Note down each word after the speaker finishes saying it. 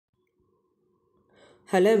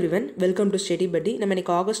Hello everyone, welcome to Steady Buddy. நம்ம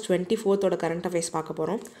இன்னைக்கு August 24th ஓட current affairs பார்க்க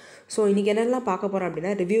போகிறோம். ஸோ இன்றைக்கி என்னெல்லாம் பார்க்க போகிறோம்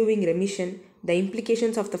அப்படின்னா reviewing remission, the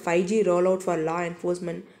implications of the 5G rollout for law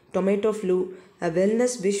enforcement, tomato flu, a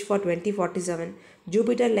wellness wish for 2047,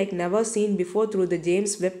 Jupiter like never seen before through the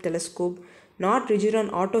James Webb telescope, not rigid on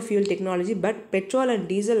auto fuel technology but petrol and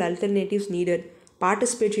diesel alternatives needed,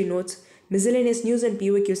 participatory notes, miscellaneous news and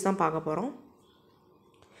POQs தான் பார்க்க போகிறோம்.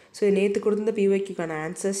 So நேற்று கொடுத்த POQக்கான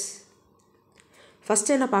answers.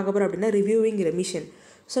 First என்ன பார்க்க போகிறோம் அப்படின்னா reviewing remission.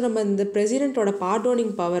 So நம்ம இந்த பிரசிடெண்ட்டோட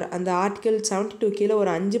பார்டோனிங் பவர் அந்த ஆர்டிகல் 72 கீழே ஒரு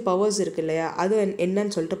 5 பவர்ஸ் இருக்குது இல்லையா, அது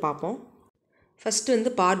என்னன்னு சொல்லிட்டு பார்ப்போம். ஃபஸ்ட்டு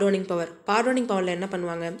வந்து பார்டோனிங் பவரில் என்ன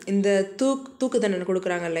பண்ணுவாங்க, இந்த தூக்கு தண்டனை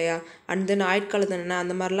கொடுக்குறாங்க இல்லையா, அண்ட் தென் ஆயுட்கால தண்டனை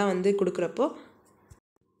அந்த மாதிரிலாம் வந்து கொடுக்குறப்போ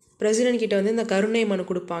பிரசிடென்ட் கிட்ட வந்து இந்த கருணை மனு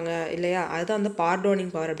கொடுப்பாங்க இல்லையா, அதுதான் வந்து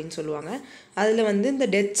பார்டோனிங் பவர் அப்படின்னு சொல்லுவாங்க. அதில் வந்து இந்த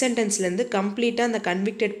டெத் சென்டென்ஸ்லேருந்து கம்ப்ளீட்டாக அந்த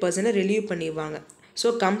கன்விக்டட் பர்சனை ரிலீவ் பண்ணிடுவாங்க. ஸோ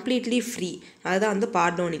கம்ப்ளீட்லி ஃப்ரீ, அதுதான் வந்து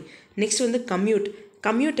பார்டோனிங். நெக்ஸ்ட் வந்து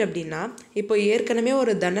கம்யூட் அப்படின்னா இப்போ ஏற்கனவே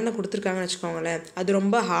ஒரு தண்டனை கொடுத்துருக்காங்கன்னு வச்சுக்கோங்களேன், அது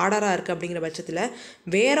ரொம்ப ஹார்டராக இருக்குது அப்படிங்கிற பட்சத்தில்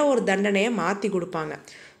வேறு ஒரு தண்டனையை மாற்றி கொடுப்பாங்க.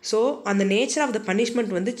 ஸோ அந்த நேச்சர் ஆஃப் த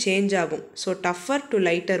பனிஷ்மெண்ட் வந்து சேஞ்ச் ஆகும். So tougher to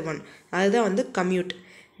lighter one, அதுதான் வந்து கம்யூட்.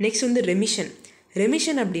 நெக்ஸ்ட் வந்து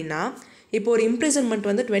ரெமிஷன் அப்படின்னா இப்போ ஒரு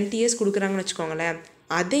இம்ப்ரிசன்மெண்ட் வந்து 20 years கொடுக்குறாங்கன்னு வச்சுக்கோங்களேன்,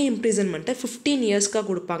 அதே இம்ப்ரிசன்மெண்ட்டை 15 yearsக்காக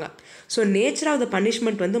கொடுப்பாங்க. So nature of the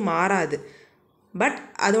punishment வந்து மாறாது, பட்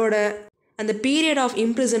அதோட அந்த பீரியட் ஆஃப்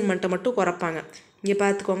இம்ப்ரிசன்மெண்ட்டை மட்டும் குறைப்பாங்க. இங்கே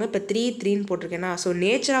பார்த்துக்கோங்க, இப்போ 3 போட்டிருக்கேன்னா, so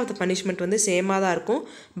nature of the punishment வந்து சேமாக தான் இருக்கும்,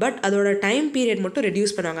 பட் அதோட டைம் பீரியட் மட்டும்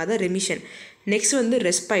ரெடியூஸ் பண்ணுவாங்க, அதான் ரெமிஷன். நெக்ஸ்ட் வந்து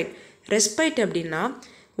ரெஸ்பைட் அப்படின்னா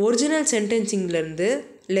ஒரிஜினல் சென்டென்சிங்லேருந்து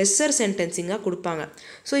லெஸ்ஸர் சென்டென்சிங்காக கொடுப்பாங்க.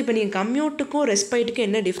 ஸோ இப்போ நீங்கள் கம்யூட்டுக்கும் ரெஸ்பைட்டுக்கும்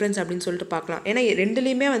என்ன டிஃப்ரென்ஸ் அப்படின்னு சொல்லிட்டு பார்க்கலாம். ஏன்னா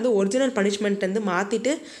ரெண்டுலேயுமே வந்து ஒரிஜினல் பனிஷ்மெண்ட் வந்து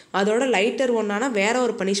மாற்றிட்டு அதோட லைட்டர் ஒன்னான வேற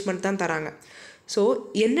ஒரு பனிஷ்மெண்ட் தான் தராங்க. ஸோ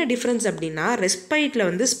என்ன டிஃப்ரென்ஸ் அப்படின்னா ரெஸ்பைட்டில்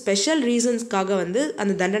வந்து ஸ்பெஷல் ரீசன்ஸ்க்காக வந்து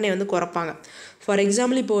அந்த தண்டனை வந்து குறைப்பாங்க. ஃபார்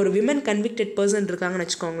எக்ஸாம்பிள் இப்போ ஒரு விமன் கன்விக்டட் பர்சன் இருக்காங்கன்னு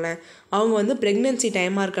வச்சுக்கோங்களேன், அவங்க வந்து ப்ரெக்னென்சி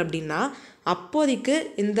டைமாக இருக்குது அப்படின்னா அப்போதைக்கு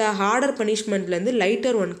இந்த ஹார்டர் பனிஷ்மெண்ட்லேருந்து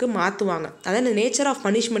லைட்டர் ஒனுக்கு மாற்றுவாங்க. அதாவது இந்த நேச்சர் ஆஃப்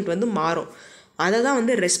பனிஷ்மெண்ட் வந்து மாறும், அதை தான்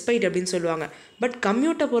வந்து ரெஸ்பைட் அப்படின்னு சொல்லுவாங்க. பட்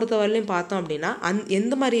கம்யூட்டை பொறுத்த வரலையும் பார்த்தோம் அப்படின்னா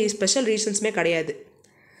எந்த மாதிரி ஸ்பெஷல் ரீசன்ஸுமே கிடையாது.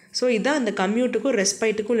 ஸோ இதுதான் இந்த கம்யூட்டுக்கும்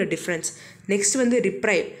ரெஸ்பைட்டுக்கும் உள்ள டிஃப்ரென்ஸ். நெக்ஸ்ட் வந்து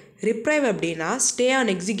ரிப்ரைவ் அப்படின்னா ஸ்டே ஆன்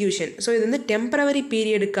எக்ஸிக்யூஷன். ஸோ இது வந்து டெம்பரவரி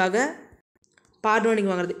பீரியடுக்காக பார்டோனிங்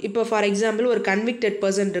வாங்குறது. இப்போ ஃபார் எக்ஸாம்பிள் ஒரு கன்விக்டட்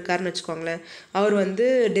பர்சன் இருக்காருன்னு வச்சுக்கோங்களேன், அவர் வந்து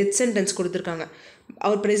டெத் சென்டென்ஸ் கொடுத்துருக்காங்க,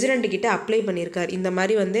 அவர் பிரசிடெண்ட்டுக்கிட்ட அப்ளை பண்ணியிருக்கார், இந்த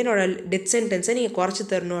மாதிரி வந்து என்னோட டெத் சென்டென்ஸை நீங்கள் குறைச்சி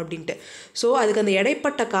தரணும் அப்படின்ட்டு. ஸோ அதுக்கு அந்த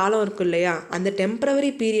இடைப்பட்ட காலம் இருக்கும் இல்லையா, அந்த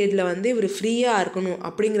டெம்பரவரி பீரியடில் வந்து இவர் ஃப்ரீயாக இருக்கணும்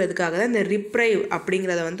அப்படிங்கிறதுக்காக தான் இந்த ரிப்ரைவ்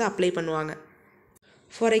அப்படிங்கிறத வந்து அப்ளை பண்ணுவாங்க.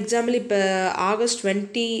 ஃபார் எக்ஸாம்பிள் இப்போ August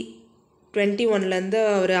 2021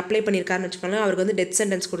 அவர் அப்ளை பண்ணியிருக்காருன்னு வச்சுக்கோங்களேன், அவருக்கு வந்து டெத்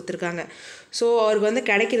சென்டென்ஸ் கொடுத்துருக்காங்க. ஸோ அவருக்கு வந்து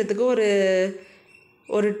கிடைக்கிறதுக்கு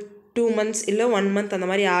ஒரு 2 months இல்லை 1 month அந்த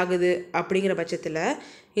மாதிரி ஆகுது. அப்படிங்கிற பட்சத்தில்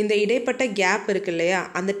இந்த இடைப்பட்ட கேப் இருக்குது இல்லையா,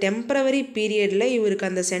 அந்த டெம்பரவரி பீரியடில் இவருக்கு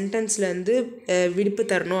அந்த சென்டென்ஸ்லேருந்து விடுப்பு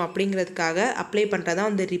தரணும் அப்படிங்கிறதுக்காக அப்ளை பண்ணுறதான்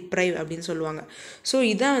வந்து ரிப்ரைவ் அப்படின்னு சொல்லுவாங்க. ஸோ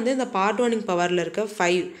இதான் வந்து இந்த பார்டோனிங் பவரில் இருக்க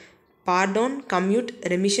 5: பார்டோன், கம்யூட்,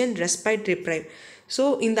 ரெமிஷன், ரெஸ்பைட், ரிப்ரைவ். ஸோ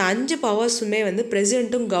இந்த 5 பவர்ஸுமே வந்து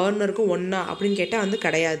பிரசிடெண்ட்டும் கவர்னருக்கும் ஒன்றா அப்படின்னு கேட்டால் வந்து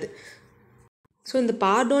கிடையாது. ஸோ இந்த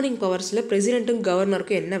பார்டோனிங் பவர்ஸில் பிரசிடெண்ட்டும்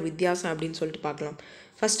கவர்னருக்கும் என்ன வித்தியாசம் அப்படின்னு சொல்லிட்டு பார்க்கலாம்.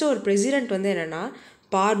 ஃபஸ்ட்டு ஒரு பிரசிடெண்ட் வந்து என்னென்னா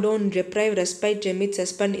பார்டோன், ரெப்ரைவ், ரெஸ்பைட், ரெமிட்,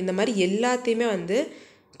 சஸ்பெண்ட் இந்த மாதிரி எல்லாத்தையுமே வந்து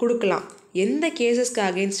கொடுக்கலாம். எந்த கேஸஸ்க்கு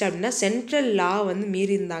அகெயின்ஸ்ட் அப்படின்னா சென்ட்ரல் லா வந்து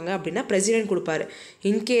மீறி இருந்தாங்க அப்படின்னா பிரசிடெண்ட் கொடுப்பாரு.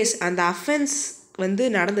 இன்கேஸ் அந்த அஃபென்ஸ் வந்து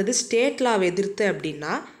நடந்தது ஸ்டேட் லாவை எதிர்த்து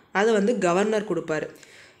அப்படின்னா அதை வந்து கவர்னர் கொடுப்பாரு.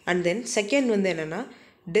 அண்ட் தென் செகண்ட் வந்து என்னென்னா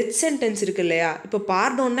டெத் சென்டென்ஸ் இருக்குது இல்லையா, இப்போ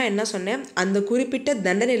பார்டோன்னா என்ன சொன்னேன், அந்த குறிப்பிட்ட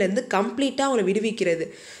தண்டனையிலேருந்து கம்ப்ளீட்டாக அவங்களை விடுவிக்கிறது.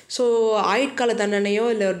 ஸோ ஆயுட்கால தண்டனையோ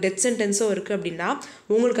இல்லை ஒரு டெத் சென்டென்ஸோ இருக்குது அப்படின்னா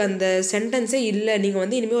உங்களுக்கு அந்த சென்டென்ஸே இல்லை, நீங்கள்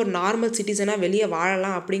வந்து இனிமேல் ஒரு நார்மல் சிட்டிசனாக வெளியே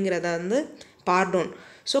வாழலாம் அப்படிங்கிறத வந்து பார்டோன்.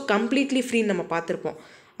 ஸோ கம்ப்ளீட்லி ஃப்ரீன்னு நம்ம பார்த்துருப்போம்.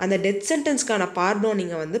 அந்த டெத் சென்டென்ஸ்க்கான பார்டோன்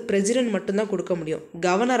நீங்கள் வந்து பிரசிடெண்ட் மட்டும்தான் கொடுக்க முடியும்,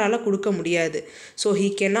 கவர்னரால் கொடுக்க முடியாது. So he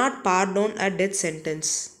cannot pardon a death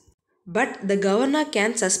sentence. But the governor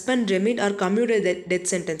can suspend, remit R commute death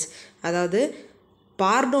sentence. அதாவது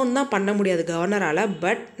பார்டோன் தான் பண்ண முடியாது கவர்னரால்,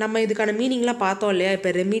 பட் நம்ம இதுக்கான மீனிங்லாம் பார்த்தோம் இல்லையா,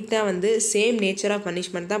 இப்போ ரெமிட் தான் வந்து சேம் நேச்சர் ஆஃப்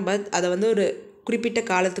பனிஷ்மெண்ட் தான், பட் அதை வந்து ஒரு குறிப்பிட்ட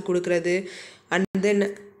காலத்துக்கு கொடுக்குறது. அண்ட் தென்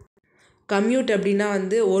கம்யூட் அப்படின்னா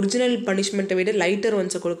வந்து ஒரிஜினல் பனிஷ்மெண்ட்டை விட லைட்டர்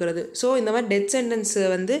ஒன்ஸை கொடுக்குறது. ஸோ இந்த மாதிரி டெத் சென்டென்ஸை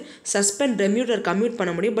வந்து சஸ்பெண்ட், ரெமியூட் ஆர் கம்யூட்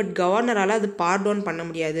பண்ண முடியும், பட் கவர்னரால் அது பார்டோன் பண்ண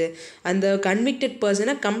முடியாது. அந்த கன்விக்டட்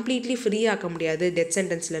பர்சனை கம்ப்ளீட்லி ஃப்ரீ ஆக்க முடியாது death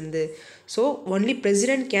சென்டென்ஸ்லேருந்து. So only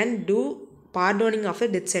president can do பார்டோனிங் of the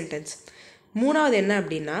death sentence. மூணாவது என்ன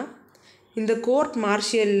அப்படின்னா இந்த கோர்ட்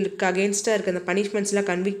மார்ஷியலுக்கு அகெயின்ஸ்டாக இருக்க அந்த பனிஷ்மெண்ட்ஸ்லாம்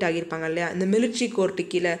கன்விக்ட் ஆகியிருப்பாங்க இல்லையா, இந்த மிலிட்ரி கோர்ட்டு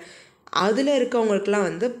கீழே அதில் இருக்கவங்களுக்குலாம்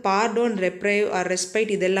வந்து பார்டோன், ரெப்ரைவ் ஆர்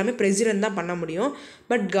ரெஸ்பைட் இது எல்லாமே பிரசிடென்ட் தான் பண்ண முடியும்.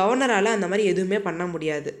 பட் கவர்னரால் அந்த மாதிரி எதுவுமே பண்ண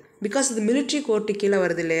முடியாது. பிகாஸ் இது மிலிட்ரி கோர்ட்டு கீழே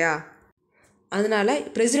வருது இல்லையா, அதனால்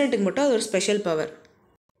பிரசிடெண்ட்டுக்கு மட்டும் அது ஒரு ஸ்பெஷல் பவர்.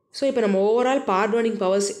 ஸோ இப்போ நம்ம ஓவரால் பார்டோனிங்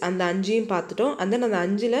பவர்ஸ் அந்த 5ஐயும் பார்த்துட்டோம். அந்த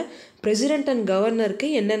 5ல் பிரசிடெண்ட் அண்ட் கவர்னருக்கு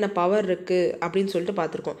என்னென்ன பவர் இருக்குது அப்படின்னு சொல்லிட்டு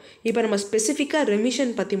பார்த்துருக்கோம். இப்போ நம்ம ஸ்பெசிஃபிக்காக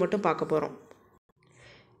ரெமிஷன் பற்றி மட்டும் பார்க்க போகிறோம்.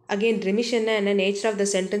 அகெயின் ரெமிஷன்னா என்ன, nature of the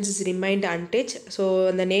sentence is remind untouch. So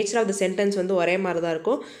அந்த நேச்சர் ஆஃப் த சென்டென்ஸ் வந்து ஒரே மாதிரி தான்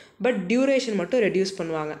இருக்கும், பட் டியூரேஷன் மட்டும் ரெடியூஸ்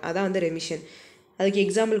பண்ணுவாங்க. அதான் வந்து ரெமிஷன். அதுக்கு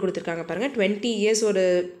எக்ஸாம்பிள் கொடுத்துருக்காங்க பாருங்கள். 20 இயர்ஸ் ஒரு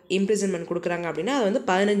இம்ப்ரிசன்மெண்ட் கொடுக்குறாங்க அப்படின்னா அது வந்து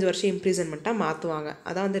 15 வருஷம் இம்ப்ரிசன்மெண்ட்டாக மாற்றுவாங்க.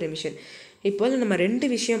 அதான் வந்து ரெமிஷன். இப்போ வந்து நம்ம 2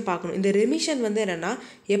 விஷயம் பார்க்கணும். இந்த ரெமிஷன் வந்து என்னென்னா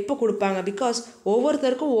எப்போ கொடுப்பாங்க, பிகாஸ்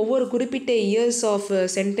ஒவ்வொருத்தருக்கும் ஒவ்வொரு குறிப்பிட்ட இயர்ஸ் ஆஃப்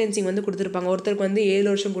சென்டென்சிங் வந்து கொடுத்துருப்பாங்க. ஒருத்தருக்கு வந்து 7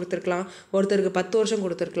 வருஷம் கொடுத்துருக்கலாம், ஒருத்தருக்கு 10 வருஷம்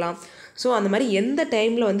கொடுத்துருக்கலாம். ஸோ அந்த மாதிரி எந்த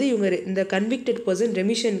டைமில் வந்து இவங்க இந்த கன்விக்டட் பர்சன்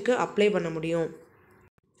ரெமிஷனுக்கு அப்ளை பண்ண முடியும்.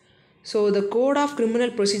 So the code of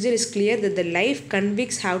criminal procedure is clear that the life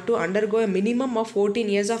convicts have to undergo a minimum of 14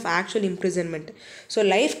 years of actual imprisonment. So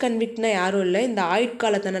life convictனா யாரும் இல்லை, இந்த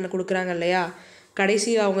ஆயுட்கால தண்டனை கொடுக்குறாங்க இல்லையா,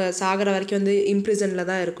 கடைசி அவங்க சாகிற வரைக்கும் வந்து இம்ப்ரிசனில்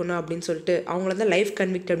தான் இருக்கணும் அப்படின்னு சொல்லிட்டு அவங்கள தான் லைஃப்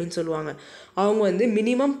கன்விக்ட் அப்படின்னு சொல்லுவாங்க. அவங்க வந்து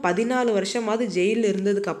மினிமம் 14 வருஷமாவது ஜெயிலில்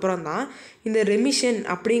இருந்ததுக்கு அப்புறம் தான் இந்த ரெமிஷன்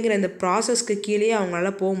அப்படிங்கிற இந்த ப்ராசஸ்க்கு கீழே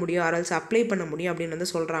அவங்களால போக முடியும், அரல்ஸ் அப்ளை பண்ண முடியும் அப்படின்னு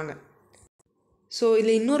வந்து சொல்கிறாங்க. ஸோ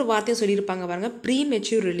இதில் இன்னொரு வார்த்தையும் சொல்லியிருப்பாங்க பாருங்கள், ப்ரீ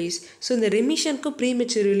மெச்சூர் ரிலீஸ். ஸோ இந்த ரெமிஷனுக்கும் ப்ரீ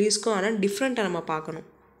மெச்சூர் ரிலீஸ்க்கும் ஆனால் டிஃப்ரெண்ட்டாக நம்ம பார்க்கணும்.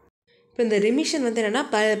 இப்போ இந்த ரெமிஷன் வந்து என்னென்னா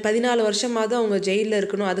 14 வருஷமாவது அவங்க ஜெயிலில்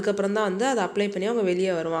இருக்கணும், அதுக்கப்புறம் தான் வந்து அதை அப்ளை பண்ணி அவங்க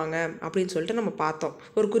வெளியே வருவாங்க அப்படின்னு சொல்லிட்டு நம்ம பார்த்தோம்,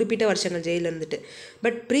 ஒரு குறிப்பிட்ட வருஷங்கள் ஜெயிலில் இருந்துட்டு.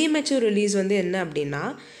 பட் ப்ரீ மெச்சூர் ரிலீஸ் வந்து என்ன அப்படின்னா,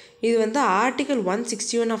 இது வந்து ஆர்டிகல்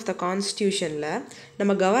 161 ஆஃப் த கான்ஸ்டியூஷனில்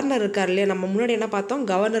நம்ம கவர்னர் இருக்கார் இல்லையா, நம்ம முன்னாடி என்ன பார்த்தோம்,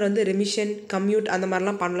 கவர்னர் வந்து ரெமிஷன், கம்யூட் அந்த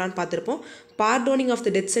மாதிரிலாம் பண்ணலான்னு பார்த்துருப்போம். பார்டோனிங் ஆஃப்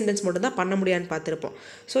த டெத் சென்டென்ஸ் மட்டும் தான் பண்ண முடியான்னு பார்த்துருப்போம்.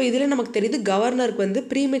 ஸோ இதில் நமக்கு தெரியுது கவர்னருக்கு வந்து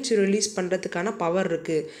ப்ரீமெச்சூர் ரிலீஸ் பண்ணுறதுக்கான பவர்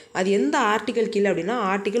இருக்குது. அது எந்த ஆர்டிகல் கீழே அப்படின்னா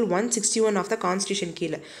ஆர்டிகல் 161 ஆஃப் த கான்ஸ்டியூஷன்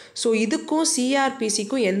கீழே. ஸோ இதுக்கும்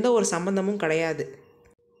சிஆர்பிசிக்கும் எந்த ஒரு சம்பந்தமும் கிடையாது.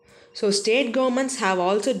 So state governments have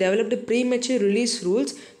also developed premature release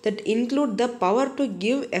rules that include the power to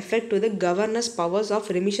give effect to the governor's powers of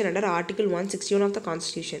remission under Article 161 of the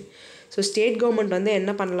Constitution. So state government வந்து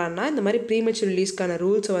என்ன பண்ணலான்னா இந்த மாதிரி ப்ரீமெச்சூர் ரிலீஸ்க்கான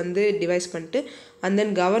ரூல்ஸை வந்து device பண்ணிட்டு and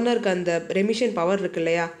then கவர்னருக்கு அந்த ரெமிஷன் பவர் இருக்கு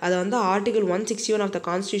இல்லையா, அதை வந்து ஆர்டிகல் 161 ஆஃப் த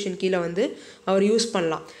கான்ஸ்டியூஷன் கீழே வந்து அவர் யூஸ்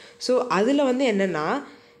பண்ணலாம். ஸோ அதில் வந்து என்னென்னா,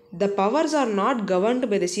 the powers are not governed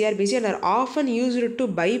by the CRPC and are often used to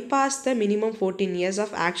bypass the minimum 14 years of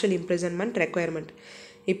actual imprisonment requirement.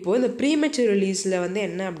 இப்போது இந்த ப்ரீமெச்சூர் ரிலீஸில் வந்து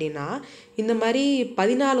என்ன அப்படின்னா, இந்த மாதிரி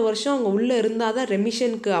 14 வருஷம் அவங்க உள்ளே இருந்தால் தான்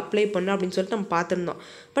ரெமிஷனுக்கு அப்ளை பண்ணணும் அப்படின்னு சொல்லிட்டு நம்ம பார்த்துருந்தோம்.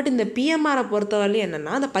 பட் இந்த பிஎம்ஆரை பொறுத்தவரையிலும்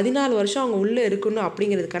என்னென்னா, அந்த 14 வருஷம் அவங்க உள்ளே இருக்கணும்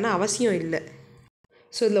அப்படிங்கிறதுக்கான அவசியம் இல்லை.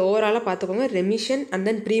 ஸோ இதில் ஓவராலாக பார்த்துக்கோங்க, remission and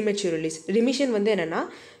then premature release. Remission வந்து என்னென்னா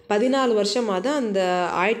 14 வருஷமாக தான் அந்த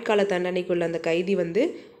ஆயுட்கால தண்டனைக்குள்ள அந்த கைதி வந்து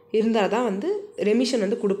இருந்தால் தான் வந்து ரெமிஷன்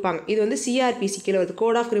வந்து கொடுப்பாங்க. இது வந்து சிஆர்பிசி கீழே வருது,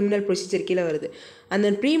 கோட் ஆஃப் கிரிமினல் ப்ரொசீஜர் கீழே வருது. அந்த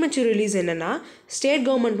ப்ரீமெச்சூர் ரிலீஸ் என்னென்னா, ஸ்டேட்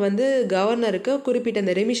கவர்மெண்ட் வந்து கவர்னருக்கு குறிப்பிட்ட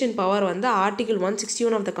அந்த ரெமிஷன் பவர் வந்து ஆர்டிகல்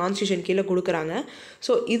 161 ஆஃப் த கான்ஸ்டியூஷன் கீழே கொடுக்குறாங்க.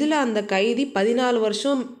 ஸோ இதில் அந்த கைதி 14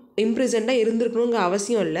 வருஷம் இம்ப்ரிசன்டாக இருந்திருக்கணுங்கிற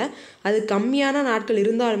அவசியம் இல்லை, அது கம்மியான நாட்கள்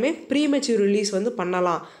இருந்தாலுமே ப்ரீமெச்சூர் ரிலீஸ் வந்து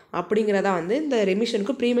பண்ணலாம் அப்படிங்கிறதா வந்து இந்த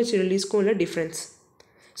ரெமிஷனுக்கும் ப்ரீமெச்சூர் ரிலீஸ்க்கும் உள்ள டிஃப்ரென்ஸ்.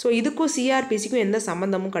 ஸோ இதுக்கும் சிஆர்பிசிக்கும் எந்த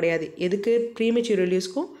சம்மந்தமும் கிடையாது. எதுக்கு ப்ரீமெச்சூர்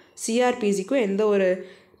ரிலீஸ்க்கும் சிஆர்பிசிக்கும் எந்த ஒரு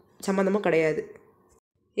சம்மந்தமும் கிடையாது.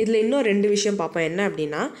 இதில் இன்னும் 2 விஷயம் பார்ப்போம். என்ன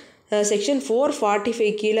அப்படின்னா, செக்ஷன் 445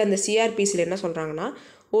 கீழே அந்த சிஆர்பிசியில் என்ன சொல்கிறாங்கன்னா,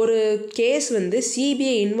 ஒரு கேஸ் வந்து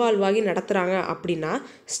சிபிஐ இன்வால்வ் ஆகி நடத்துகிறாங்க அப்படின்னா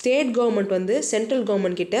ஸ்டேட் கவர்மெண்ட் வந்து சென்ட்ரல்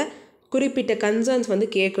கவர்மெண்ட் கிட்ட குறிப்பிட்ட கன்சர்ன்ஸ் வந்து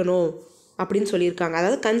கேட்கணும் அப்படின்னு சொல்லியிருக்காங்க.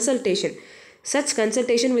 அதாவது consultation. Such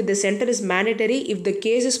consultation with the center is mandatory if the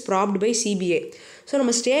case is probed by CBI. So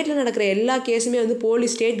நம்ம ஸ்டேட்டில் நடக்கிற எல்லா கேஸுமே வந்து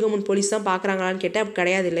ஸ்டேட் கவர்மெண்ட் போலீஸ் தான் பார்க்குறாங்களான்னு கேட்டால் அப்படி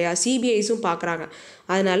கிடையாது இல்லையா, சிபிஐஸும் பார்க்குறாங்க.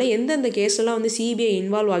 அதனால் எந்தெந்த கேஸ்லாம் வந்து சிபிஐ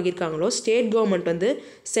இன்வால்வ் ஆகியிருக்காங்களோ ஸ்டேட் கவர்மெண்ட் வந்து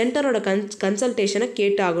சென்டரோட கன்சல்டேஷனை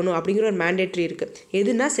கேட்டாகணும் அப்படிங்கிற ஒரு மேண்டேட்ரி இருக்குது.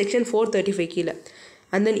 எதுனா செக்ஷன் 435 கீழே.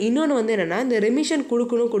 அண்ட் தென் இன்னொன்று வந்து என்னென்னா, இந்த ரெமிஷன்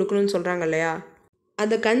கொடுக்கணும்னு சொல்கிறாங்க இல்லையா,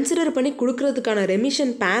 அதை கன்சிடர் பண்ணி கொடுக்கறதுக்கான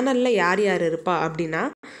ரெமிஷன் பேனலில் யார் யார் இருப்பா அப்படின்னா,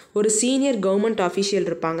 ஒரு சீனியர் கவர்மெண்ட் ஆஃபீஷியல்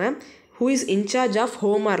இருப்பாங்க, who is in charge of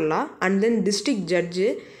home or law, and then district judge,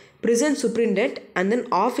 prison superintendent, and then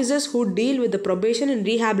officers who deal with the probation and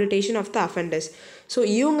rehabilitation of the offenders. So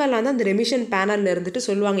இவங்கெல்லாம் தான் இந்த remission பேனலில் இருந்துட்டு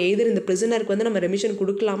சொல்லுவாங்க, எதிர் இந்த ப்ரிசனருக்கு வந்து நம்ம ரெமிஷன்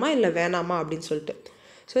கொடுக்கலாமா இல்லை வேணாமா அப்படின்னு சொல்லிட்டு.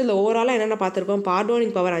 ஸோ இதில் ஓவராலாக என்னென்ன பார்த்துருக்கோம்,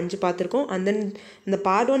 பார்டோனிங் பவர் 5 பார்த்துருக்கோம். அண்ட் தென் இந்த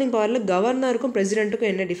பார்டோனிங் பவரில் கவர்னருக்கும்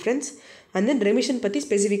பிரசிடென்ட்டுக்கும் என்ன டிஃப்ரென்ஸ், அண்ட் தென் ரெமிஷன் பற்றி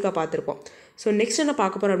ஸ்பெசிஃபிக்காக பார்த்துருப்போம். ஸோ நெக்ஸ்ட் என்ன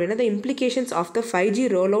பார்க்க போகிறோம் அப்படின்னா, த implications of the 5G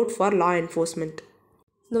roll out for law enforcement.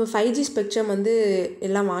 நம்ம 5G ஸ்பெக்ட்ரம் வந்து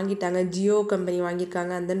எல்லாம் வாங்கிட்டாங்க. ஜியோ கம்பெனி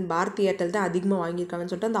வாங்கியிருக்காங்க. அண்ட் தென் பாரதி ஏர்டெல் தான் அதிகமாக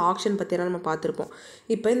வாங்கியிருக்காங்கன்னு சொல்லிட்டு அந்த ஆக்ஷன் பற்றியெல்லாம் நம்ம பார்த்துருப்போம்.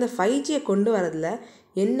 இப்போ இந்த 5Gயை கொண்டு வரதில்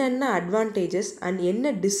என்னென்ன அட்வான்டேஜஸ் அண்ட்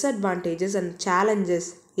என்ன டிஸ்அட்வான்டேஜஸ் அண்ட் சேலஞ்சஸ்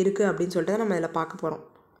இருக்குது அப்படின்னு சொல்லிட்டு தான் நம்ம இதில் பார்க்க போகிறோம்.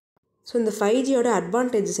 ஸோ இந்த 5Gயோட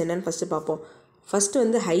அட்வான்டேஜஸ் என்னென்னு ஃபஸ்ட்டு பார்ப்போம். ஃபஸ்ட்டு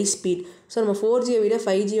வந்து ஹை ஸ்பீட். ஸோ நம்ம 4Gயை விட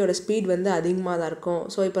 5Gயோட ஸ்பீட் வந்து அதிகமாக தான் இருக்கும்.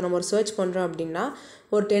 ஸோ இப்போ நம்ம ஒரு சர்ச் பண்ணுறோம் அப்படின்னா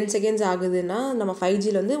ஒரு 10 செகண்ட்ஸ் ஆகுதுன்னா நம்ம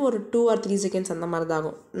 5Gயில் வந்து ஒரு 2 or 3 செகண்ட்ஸ் அந்த மாதிரி தான்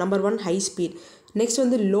ஆகும். Number 1 high speed. நெக்ஸ்ட்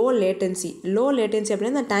வந்து லோ லேட்டன்சி. லோ லேட்டன்சி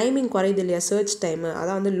அப்படின்னா இந்த டைமிங் குறையுது இல்லையா, சர்ச் டைமு,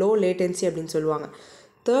 அதான் வந்து லோ லேட்டன்சி அப்படின்னு சொல்லுவாங்க.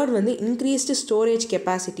 தேர்ட் வந்து increased storage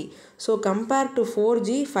capacity. So compare to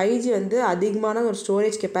 4G 5G வந்து அதிகமான ஒரு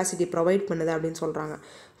ஸ்டோரேஜ் கெப்பாசிட்டி ப்ரொவைட் பண்ணுது அப்படின்னு சொல்கிறாங்க.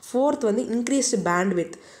 ஃபோர்த் வந்து இன்க்ரீஸ்டு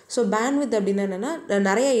பேண்ட்வித். ஸோ பேண்ட்வித் அப்படின்னா என்னென்னா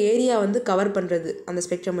நிறைய ஏரியா வந்து கவர் பண்ணுறது அந்த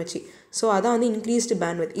ஸ்பெக்ட்ரம் வச்சு. ஸோ அதான் வந்து இன்க்ரீஸ்டு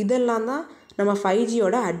பேண்ட்வித். இதெல்லாம் தான் நம்ம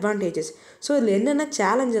 5Gயோட அட்வான்டேஜஸ். ஸோ இதில் என்னென்ன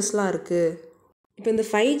சேலஞ்சஸ்லாம் இருக்குது. இப்போ இந்த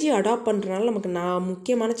 5G அடாப்ட் பண்ணுறதுனால நமக்கு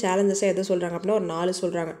முக்கியமான சேலஞ்சஸாக எதை சொல்கிறாங்க அப்படின்னா ஒரு 4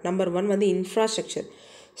 சொல்கிறாங்க. நம்பர் 1 வந்து இன்ஃப்ராஸ்ட்ரக்சர்.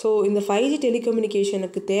 ஸோ இந்த 5G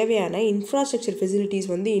டெலிகம்யூனிகேஷனுக்கு தேவையான இன்ஃப்ராஸ்ட்ரக்சர்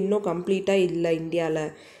ஃபெசிலிட்டிஸ் வந்து இன்னும் கம்ப்ளீட்டாக இல்லை இந்தியாவில்.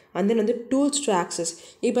 அண்ட் தென் வந்து டூல்ஸ் டு ஆக்சஸ்.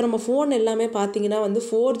 இப்போ நம்ம ஃபோன் எல்லாமே பார்த்தீங்கன்னா வந்து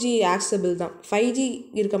 4G ஆக்சபிள் தான். 5G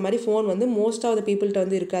இருக்க மாதிரி ஃபோன் வந்து மோஸ்ட் ஆஃப் த பீப்புள்கிட்ட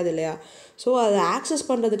வந்து இருக்காது இல்லையா. ஸோ அதை ஆக்சஸ்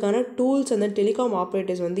பண்ணுறதுக்கான டூல்ஸ் அந்த டெலிகாம்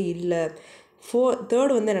ஆப்ரேட்டர்ஸ் வந்து இல்லை.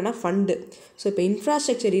 தேர்ட் வந்து என்னென்னா ஃபண்டு. ஸோ இப்போ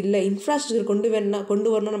இன்ஃப்ராஸ்ட்ரக்சர் இல்லை, இன்ஃப்ராஸ்ட்ரக்சர் கொண்டு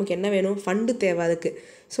வரணும் நமக்கு என்ன வேணும், ஃபண்டு தேவை அதுக்கு.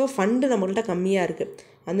 ஸோ ஃபண்டு நம்மள்கிட்ட கம்மியாக இருக்குது.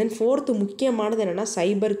 அண்ட் தென் ஃபோர்த்து முக்கியமானது என்னென்னா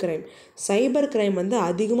சைபர் கிரைம். சைபர் கிரைம் வந்து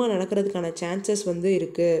அதிகமாக நடக்கிறதுக்கான சான்சஸ் வந்து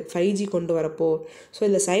இருக்குது 5G கொண்டு வரப்போ. ஸோ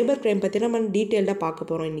இந்த சைபர் கிரைம் பற்றி நம்ம டீட்டெயில்டாக பார்க்க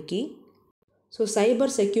போகிறோம் இன்றைக்கி. So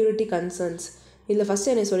cyber security concerns. இதில்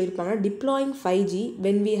ஃபஸ்ட்டு என்ன சொல்லியிருப்பாங்க, deploying 5G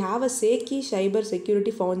when we have a shaky cyber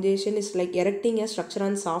security foundation is like erecting a structure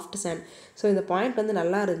on soft sand. So இந்த பாயிண்ட் வந்து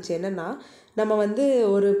நல்லா இருந்துச்சு. என்னென்னா நம்ம வந்து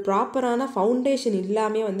ஒரு ப்ராப்பரான ஃபவுண்டேஷன்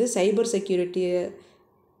இல்லாமல் வந்து சைபர் செக்யூரிட்டியை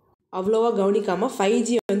அவ்வளோவா கவனிக்காமல்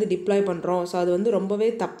 5G வந்து டிப்ளாய் பண்ணுறோம். ஸோ அது வந்து ரொம்பவே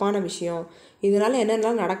தப்பான விஷயம். இதனால்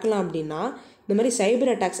என்னென்னலாம் நடக்கலாம் அப்படின்னா இந்த மாதிரி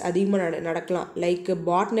சைபர் அட்டாக்ஸ் அதிகமாக நடக்கலாம். லைக்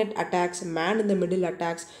பாட்நெட் அட்டாக்ஸ், மேன் இந்த மிடில்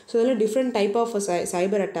அட்டாக்ஸ். ஸோ இதெல்லாம் different type of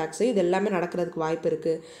cyber attacks இது எல்லாமே நடக்கிறதுக்கு வாய்ப்பு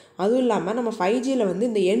இருக்குது. அதுவும் இல்லாமல் நம்ம 5Gயில் வந்து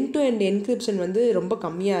இந்த எண்ட் டு எண்ட் என்கிரிப்ஷன் வந்து ரொம்ப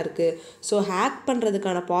கம்மியாக இருக்குது. ஸோ ஹேக்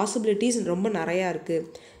பண்ணுறதுக்கான பாசிபிலிட்டிஸ் ரொம்ப நிறையா இருக்குது.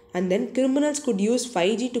 And then criminals could use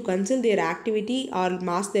 5G to conceal their activity or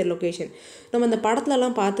mask their location. நம்ம இந்த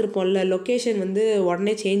படத்துலலாம் பார்த்துருப்போம்ல, லொக்கேஷன் வந்து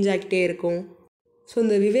உடனே சேஞ்ச் ஆகிட்டே இருக்கும். ஸோ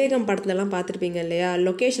இந்த விவேகம் படத்துலலாம் பார்த்துருப்பீங்க இல்லையா,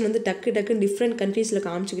 லொக்கேஷன் வந்து டக்குன்னு டிஃப்ரெண்ட் கண்ட்ரீஸில்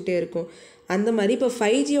காமிச்சிக்கிட்டே இருக்கும். அந்த மாதிரி இப்போ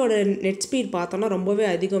 5Gயோட நெட் ஸ்பீட் பார்த்தோன்னா ரொம்பவே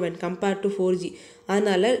அதிகம் when compared to 4G.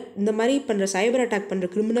 அதனால் இந்த மாதிரி பண்ணுற சைபர் அட்டாக் பண்ணுற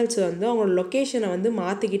கிரிமினல்ஸ் வந்து அவங்களோட லொக்கேஷனை வந்து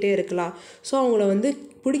மாற்றிக்கிட்டே இருக்கலாம். ஸோ அவங்கள வந்து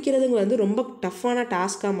பிடிக்கிறதுங்க வந்து ரொம்ப டஃப்பான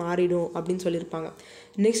டாஸ்க்காக மாறிடும் அப்படின்னு சொல்லியிருப்பாங்க.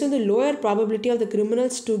 நெக்ஸ்ட் வந்து lower probability of the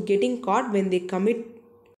criminals to getting God when they commit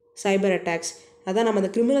cyber attacks. அதான் நம்ம அந்த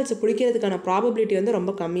கிரிமினல்ஸை பிடிக்கிறதுக்கான ப்ராபபிலிட்டி வந்து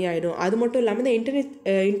ரொம்ப கம்மியாயிடும். அது மட்டும் இல்லாமல் இந்த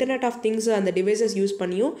இன்டர்நெட் ஆஃப் திங்ஸ் அந்த டிவைசஸ் யூஸ்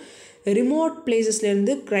பண்ணியும் ரிமோட்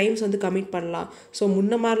பிளேசஸ்லேருந்து க்ரைம்ஸ் வந்து கமிட் பண்ணலாம். ஸோ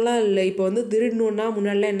முன்ன மாதிரிலாம் இல்லை. இப்போ வந்து திருடணுன்னா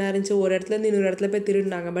முன்னாடிலாம் என்ன இருந்துச்சு, ஒரு இடத்துலேருந்து இன்னொரு இடத்துல போய்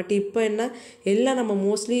திருடினாங்க. பட் இப்போ என்ன, எல்லாம் நம்ம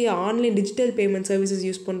mostly online digital payment services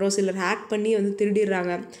use பண்ணுறோம். சிலர் ஹேக் பண்ணி வந்து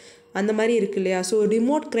திருடிடுறாங்க. அந்த மாதிரி இருக்கு இல்லையா. ஸோ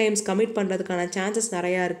ரிமோட் க்ரைம்ஸ் கமிட் பண்ணுறதுக்கான சான்சஸ்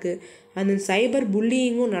நிறையா இருக்குது. அந்த சைபர்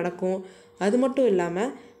புல்லிங்கும் நடக்கும். அது மட்டும்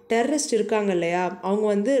இல்லாமல் டெரரிஸ்ட் இருக்காங்க இல்லையா, அவங்க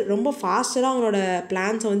வந்து ரொம்ப ஃபாஸ்ட்டாக அவங்களோட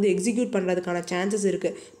பிளான்ஸை வந்து எக்ஸிக்யூட் பண்ணுறதுக்கான சான்சஸ்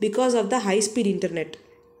இருக்குது because of the high speed internet.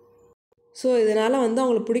 So இதனால் வந்து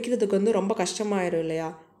அவங்கள பிடிக்கிறதுக்கு வந்து ரொம்ப கஷ்டமாயிடும் இல்லையா.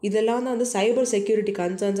 இதெல்லாம் தான் வந்து சைபர் செக்யூரிட்டி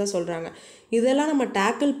கன்சர்ன்ஸாக சொல்கிறாங்க. இதெல்லாம் நம்ம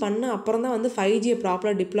டேக்கிள் பண்ண அப்புறம் தான் வந்து 5Gயை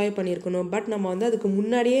ப்ராப்பராக டிப்ளாய் பண்ணியிருக்கணும். பட் நம்ம வந்து அதுக்கு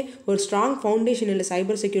முன்னாடியே ஒரு ஸ்ட்ராங் ஃபவுண்டேஷன் இல்லை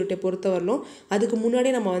சைபர் செக்யூரிட்டியை பொறுத்தவரையிலும். அதுக்கு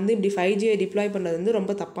முன்னாடியே நம்ம வந்து இப்படி 5Gயை டிப்ளாய் பண்ணுறது வந்து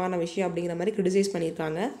ரொம்ப தப்பான விஷயம் அப்படிங்கிற மாதிரி கிரிட்டிசைஸ்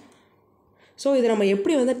பண்ணியிருக்காங்க. ஸோ இதை நம்ம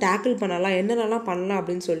எப்படி வந்து டேக்கிள் பண்ணலாம், என்னென்னலாம் பண்ணலாம்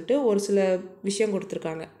அப்படின்னு சொல்லிட்டு ஒரு சில விஷயம்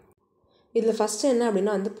கொடுத்துருக்காங்க. இதில் ஃபஸ்ட்டு என்ன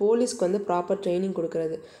அப்படின்னா வந்து போலீஸ்க்கு வந்து ப்ராப்பர் ட்ரைனிங்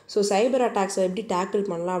கொடுக்குறது. ஸோ சைபர் அட்டாக்ஸை எப்படி டேக்கிள்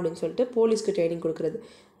பண்ணலாம் அப்படின்னு சொல்லிட்டு போலீஸ்க்கு ட்ரைனிங் கொடுக்குறது.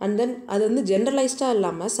 அண்ட் தென் அது வந்து ஜென்ரலைஸ்டாக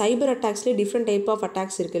இல்லாமல் சைபர் அட்டாக்ஸ்லேயே டிஃப்ரெண்ட் டைப் ஆஃப்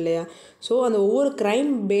அட்டாக்ஸ் இருக்குது இல்லையா. ஸோ அந்த ஒவ்வொரு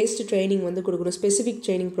க்ரைம் பேஸ்டு ட்ரைனிங் வந்து கொடுக்கணும், ஸ்பெசிஃபிக்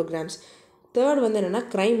ட்ரைனிங் ப்ரோக்ராம்ஸ். தேர்ட் வந்து என்னென்னா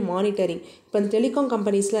க்ரைம் மானிட்டரிங். இப்போ இந்த டெலிகாம்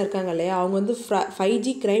கம்பெனிஸ்லாம் இருக்காங்க இல்லையா, அவங்க வந்து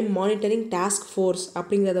 5G crime monitoring task force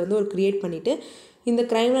அப்படிங்கிறத வந்து ஒரு க்ரியேட் பண்ணிவிட்டு இந்த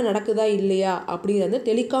க்ரைமில் நடக்குதா இல்லையா அப்படிங்கிறது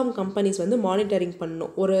டெலிகாம் கம்பெனிஸ் வந்து மானிட்டரிங்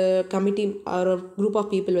பண்ணணும், ஒரு கமிட்டி ஒரு குரூப்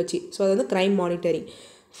ஆஃப் பீப்புள் வச்சு. ஸோ அது வந்து க்ரைம் மானிட்டரிங்.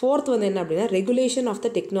 ஃபோர்த் வந்து என்ன அப்படின்னா regulation of the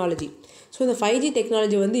technology. So இந்த 5G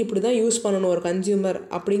டெக்னாலஜி வந்து இப்படி தான் யூஸ் பண்ணணும் ஒரு கன்சியூமர்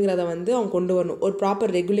அப்படிங்கிறத வந்து அவங்க கொண்டு வரணும், ஒரு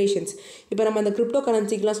ப்ராப்பர் ரெகுலேஷன்ஸ். இப்போ நம்ம அந்த கிரிப்டோ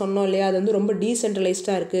கரன்சிக்கெலாம் சொன்னோம் இல்லையா, அது வந்து ரொம்ப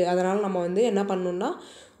டீசென்ட்ரலைஸ்டாக இருக்குது. அதனால் நம்ம வந்து என்ன பண்ணணும்னா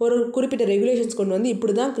ஒரு குறிப்பிட்ட ரெகுலேஷன்ஸ் கொண்டு வந்து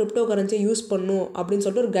இப்படி தான் கிரிப்டோ கரன்சியை யூஸ் பண்ணணும் அப்படின்னு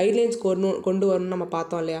சொல்லிட்டு ஒரு கைட்லைன்ஸ் கொண்டு வரணும்னு நம்ம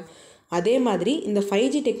பார்த்தோம் இல்லையா. அதே மாதிரி இந்த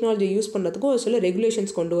 5G டெக்னாலஜி யூஸ் பண்ணுறதுக்கும் ஒரு சில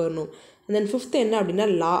ரெகுலேஷன்ஸ் கொண்டு வரணும். அண்ட் தென் 5th என்ன அப்படின்னா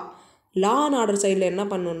லா அண்ட் ஆர்டர் சைடில் என்ன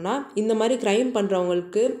பண்ணணும்னா இந்த மாதிரி க்ரைம்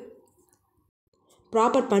பண்ணுறவங்களுக்கு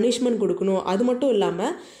ப்ராப்பர் பனிஷ்மெண்ட் கொடுக்கணும். அது மட்டும்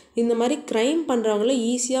இல்லாமல் இந்த மாதிரி க்ரைம் பண்ணுறவங்கள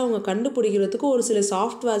ஈஸியாக அவங்க கண்டுபிடிக்கிறதுக்கு ஒரு சில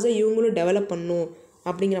சாஃப்ட்வேர்ஸை இவங்களும் டெவலப் பண்ணணும்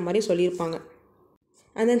அப்படிங்கிற மாதிரி சொல்லியிருப்பாங்க.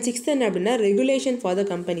 அண்ட் தென் 6th என்ன அப்படின்னா regulation for the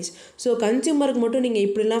companies. So கன்சியூமருக்கு மட்டும் நீங்கள்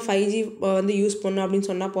இப்படிலாம் 5G வந்து யூஸ் பண்ணணும் அப்படின்னு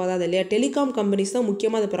சொன்னால் போதாது இல்லையா, டெலிகாம் கம்பெனிஸ் தான்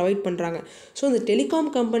முக்கியமாக அதை ப்ரொவைட் பண்ணுறாங்க. ஸோ இந்த டெலிகாம்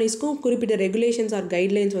கம்பெனிஸ்க்கும் குறிப்பிட்ட ரெகுலேஷன்ஸ் ஆர்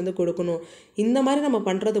கைட்லைன்ஸ் வந்து கொடுக்கணும். இந்த மாதிரி நம்ம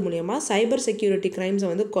பண்ணுறது மூலயமா சைபர் செக்யூரிட்டி க்ரைம்ஸை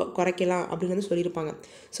வந்து குறைக்கலாம் அப்படின்னு வந்து சொல்லியிருப்பாங்க.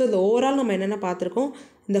 ஸோ இந்த ஓவரால் நம்ம என்னென்ன பார்த்துருக்கோம்,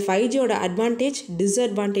 இந்த 5Gயோட அட்வான்டேஜ்,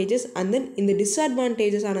 டிஸ்அட்வான்டேஜஸ் அண்ட் தென் இந்த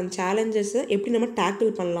டிஸ்அட்வான்டேஜஸ் ஆன சேலஞ்சஸை எப்படி நம்ம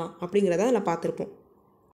டேக்கிள் பண்ணலாம் அப்படிங்கிறத அதில் பார்த்துருப்போம்.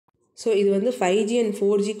 ஸோ இது வந்து 5G அண்ட்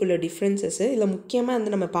 4Gக்குள்ள டிஃப்ரென்சஸ்ஸு. இதில் முக்கியமாக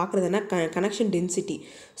வந்து நம்ம பார்க்குறதுனா connection density.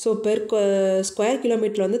 So per square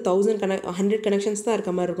கிலோமீட்டரில் வந்து 100 கனெக்ஷன்ஸ் தான்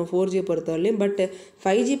இருக்க மாதிரி இருக்கும் 4G பொறுத்தவரையிலையும். பட்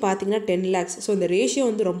 5G பார்த்திங்கன்னா 10 lakhs. ஸோ இந்த ரேஷியோ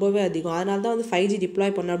வந்து ரொம்பவே அதிகம். அதனால தான் வந்து 5G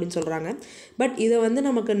டிப்ளாய் பண்ணணும் அப்படின்னு சொல்கிறாங்க. பட் இதை வந்து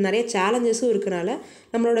நமக்கு நிறைய சேலஞ்சஸும் இருக்கனால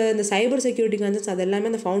நம்மளோட இந்த சைபர் செக்யூரிட்டி கான்செப்ட்ஸ் அது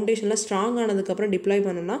எல்லாமே அந்த ஃபவுண்டேஷனில் ஸ்ட்ராங் ஆனதுக்கப்புறம் டிப்ளாய்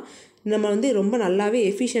பண்ணோம்னா நம்ம வந்து ரொம்ப நல்லாவே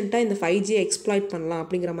எஃபிஷியண்ட்டாக இந்த 5G எக்ஸ்ப்ளாய்ட் பண்ணலாம்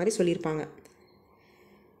அப்படிங்கிற மாதிரி சொல்லியிருப்பாங்க.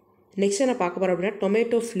 நெக்ஸ்ட் என்ன பார்க்க போகிறோம் அப்படின்னா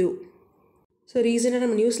டொமேட்டோ ஃப்ளூ. ஸோ ரீசனாக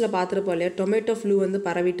நம்ம நியூஸில் பார்த்துருப்போம் இல்லையா, டொமேட்டோ ஃப்ளூ வந்து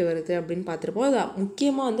பரவிட்டு வருது அப்படின்னு பார்த்துருப்போம். அது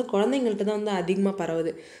முக்கியமாக வந்து குழந்தைங்கள்ட்ட தான் வந்து அதிகமாக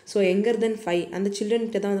பரவுது. ஸோ எங்கர் தென் 5 அந்த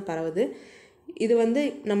சில்ட்ரன்கிட்ட தான் வந்து பரவுது. இது வந்து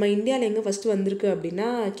நம்ம இந்தியாவில் எங்கே ஃபஸ்ட்டு வந்திருக்கு அப்படின்னா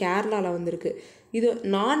கேரளாவில் வந்திருக்கு. இது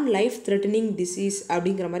நான் லைஃப் த்ரெட்டனிங் டிசீஸ்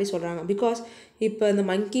அப்படிங்கிற மாதிரி சொல்கிறாங்க. பிகாஸ் இப்போ இந்த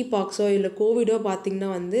மங்கி பாக்ஸோ இல்லை கோவிடோ பார்த்திங்கன்னா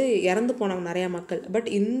வந்து இறந்து போனாங்க நிறையா மக்கள். பட்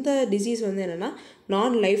இந்த டிசீஸ் வந்து என்னென்னா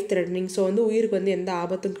நான் லைஃப் த்ரெட்டனிங். ஸோ வந்து உயிருக்கு வந்து எந்த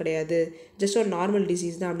ஆபத்தும் கிடையாது, ஜஸ்ட் ஒரு நார்மல்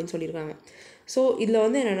டிசீஸ் தான் அப்படின்னு சொல்லியிருக்காங்க. ஸோ இதில்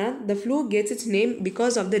வந்து என்னென்னா த flu gets it's name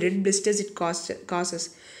because of the red blisters it causes.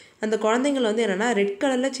 அந்த குழந்தைங்கள் வந்து என்னென்னா ரெட்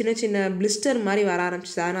கலரில் சின்ன சின்ன பிளிஸ்டர் மாதிரி வர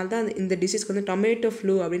ஆரம்பிச்சிது. அதனால தான் இந்த டிசீஸ்க்கு வந்து டொமேட்டோ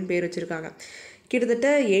ஃப்ளூ அப்படின்னு பேர் வச்சுருக்காங்க. கிட்டத்தட்ட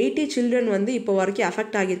 80 சில்ட்ரன் வந்து இப்போ வரைக்கும்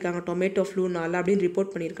அஃபெக்ட் ஆகியிருக்காங்க டொமேட்டோ ஃப்ளூனால அப்படின்னு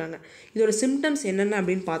ரிப்போர்ட் பண்ணியிருக்காங்க. இதோட சிம்டம்ஸ் என்னென்ன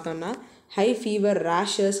அப்படின்னு பார்த்தோம்னா ஹை ஃபீவர்,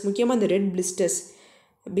 ரேஷஸ், முக்கியமாக இந்த red blisters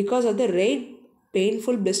because of the red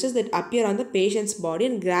painful blisters that appear on the patient's body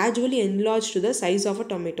and gradually enlarge to the size of a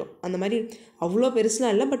tomato. அந்த மாதிரி அவ்வளோ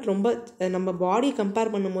பெருசுலாம் இல்லை, பட் ரொம்ப நம்ம பாடி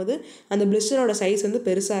கம்பேர் பண்ணும்போது அந்த பிளிஸ்டரோட சைஸ் வந்து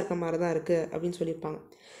பெருசாக இருக்க மாதிரி தான் இருக்குது அப்படின்னு சொல்லியிருப்பாங்க.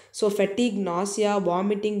 So ஃபெட்டிக், nausea,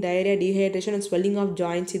 vomiting, diarrhoea, dehydration and swelling of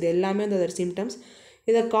joints இது எல்லாமே அந்த அதர் சிம்டம்ஸ்.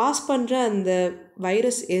 இதை காஸ் பண்ணுற அந்த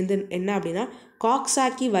வைரஸ் என்ன அப்படின்னா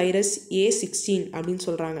காக்சாக்கி வைரஸ் A16 அப்படின்னு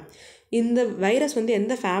சொல்கிறாங்க. இந்த வைரஸ் வந்து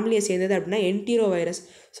எந்த ஃபேமிலியை சேர்ந்தது அப்படின்னா என்டிரோ வைரஸ்.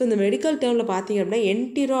 ஸோ இந்த மெடிக்கல் டேர்மில் பார்த்தீங்க அப்படின்னா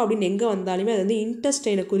என்டிரோ அப்படின்னு எங்கே வந்தாலுமே அது வந்து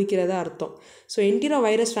இன்டெஸ்டைனை குறிக்கிறதா அர்த்தம். ஸோ என்டிரோ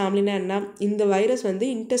வைரஸ் ஃபேமிலினா என்ன, இந்த வைரஸ் வந்து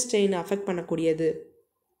இன்டெஸ்டைனை அஃபெக்ட் பண்ணக்கூடியது.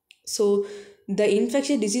 So the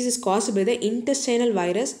infectious disease is caused by the intestinal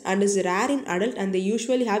virus and is rare in adult and they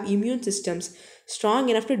usually have immune systems strong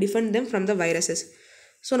enough to defend them from the viruses.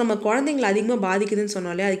 So நம்ம குழந்தைங்களை அதிகமாக பாதிக்குதுன்னு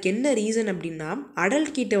சொன்னாலே அதுக்கு என்ன reason அப்படின்னா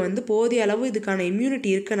adult கிட்ட வந்து போதிய அளவு இதுக்கான இம்யூனிட்டி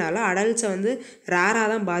இருக்கனால அடல்ட்ஸை வந்து ரேராக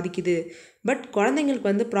தான் பாதிக்குது. பட்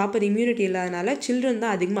குழந்தைங்களுக்கு வந்து ப்ராப்பர் இம்யூனிட்டி இல்லாதனால சில்ட்ரன்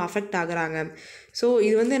தான் அதிகமாக அஃபெக்ட் ஆகுறாங்க. ஸோ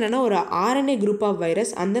இது வந்து என்னென்னா ஒரு RNA group of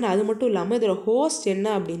virus. And then அது மட்டும் இல்லாமல் இதோட ஹோஸ்ட் என்ன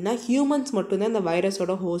அப்படின்னா ஹியூமன்ஸ் மட்டும்தான் இந்த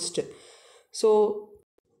வைரஸோட ஹோஸ்ட்டு. ஸோ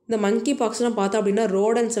இந்த மங்கி பாக்ஸ்லாம் பார்த்தோம் அப்படின்னா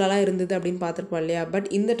ரோடன்ஸ்லாம் இருந்தது அப்படின்னு பார்த்துருப்போம் இல்லையா. பட்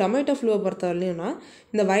இந்த டொமேட்டோ ஃப்ளூவை பொறுத்தவரையிலையும்னா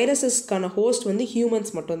இந்த வைரஸஸ்க்கான ஹோஸ்ட் வந்து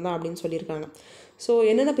ஹியூமன்ஸ் மட்டும்தான் அப்படின்னு சொல்லியிருக்காங்க. ஸோ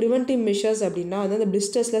என்னென்ன ப்ரிவென்டிவ் மெஷர்ஸ் அப்படின்னா வந்து அந்த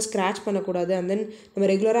பிளிஸ்டர்ஸில் ஸ்க்ராச் பண்ணக்கூடாது. அண்ட் தென்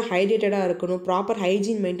நம்ம ரெகுலராக ஹைட்ரேட்டடாக இருக்கணும், ப்ராப்பர்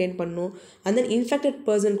ஹைஜீன் மெயின்டைன் பண்ணணும். அண்ட் தென் இன்ஃபெக்டட்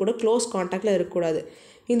பர்சன் கூட க்ளோஸ் கான்டாக்டில் இருக்கக்கூடாது.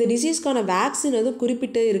 இந்த டிசீஸ்க்கான வேக்சின் எதுவும்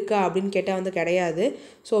குறிப்பிட்டு இருக்கா அப்படின்னு கேட்டால் வந்து கிடையாது.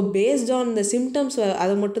 ஸோ பேஸ்ட் ஆன் இந்த சிம்டம்ஸ்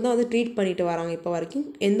அதை மட்டும்தான் வந்து ட்ரீட் பண்ணிட்டு வராங்க இப்போ வரைக்கும்.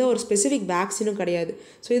 எந்த ஒரு ஸ்பெசிஃபிக் வேக்சினும் கிடையாது.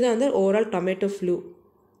 ஸோ இது வந்து overall tomato flu.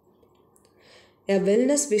 A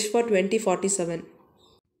wellness wish for 2047.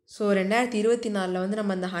 So 2024 வந்து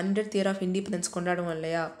நம்ம அந்த 100th year ஆஃப் இண்டிபெண்டன்ஸ் கொண்டாடுவோம்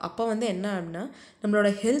இல்லையா. அப்போ வந்து என்ன அப்படின்னா நம்மளோட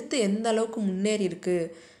ஹெல்த் எந்த அளவுக்கு முன்னேறி இருக்குது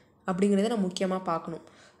அப்படிங்கிறத நம்ம முக்கியமாக பார்க்கணும்.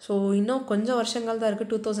 ஸோ இன்னும் கொஞ்சம் வருஷங்கள் தான்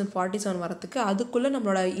இருக்குது 2047 வரத்துக்கு. அதுக்குள்ளே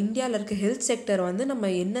நம்மளோட இந்தியாவில் இருக்க ஹெல்த் செக்டர் வந்து நம்ம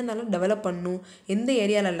என்னென்னலாம் டெவலப் பண்ணணும், எந்த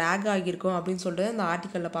ஏரியாவில் லேக் ஆகியிருக்கோம் அப்படின்னு சொல்லிட்டு அந்த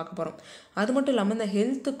ஆர்டிக்கலில் பார்க்க போகிறோம். அது மட்டும் இல்லாமல் இந்த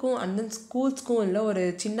ஹெல்த்துக்கும் அண்ட் தென் ஸ்கூல்ஸ்க்கும் இல்லை ஒரு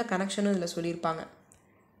சின்ன கனெக்ஷனும் இதில் சொல்லியிருப்பாங்க.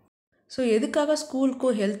 ஸோ எதுக்காக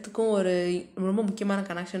ஸ்கூலுக்கும் ஹெல்த்துக்கும் ஒரு ரொம்ப முக்கியமான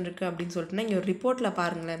கனெக்ஷன் இருக்குது அப்படின்னு சொல்லிட்டுனா இங்கே ஒரு ரிப்போர்ட்டில்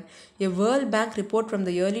பாருங்களேன். எ world bank report from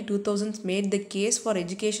the early 2000s made the case for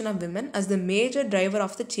education of women as the major driver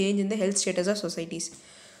of the change in the health status of societies.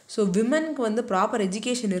 So விமனுக்கு வந்து ப்ராப்பர்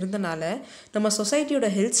எஜுகேஷன் இருந்தனால நம்ம சொசைட்டியோட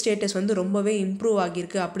health status வந்து ரொம்பவே improve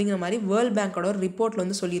ஆகியிருக்கு அப்படிங்கிற மாதிரி world பேங்கோட ஒரு ரிப்போர்ட்டில்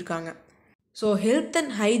வந்து சொல்லியிருக்காங்க. ஸோ ஹெல்த்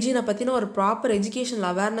அண்ட் ஹைஜீனை பற்றின ஒரு ப்ராப்பர் எஜுகேஷனல்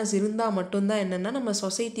அவேர்னஸ் இருந்தால் மட்டும்தான் என்னென்னா நம்ம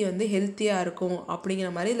சொசைட்டி வந்து ஹெல்த்தியாக இருக்கும் அப்படிங்கிற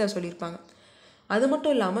மாதிரி இதில் சொல்லியிருப்பாங்க. அது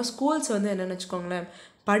மட்டும் இல்லாமல் ஸ்கூல்ஸ் வந்து என்னென்னு வச்சுக்கோங்களேன்,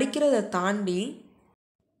 படிக்கிறத தாண்டி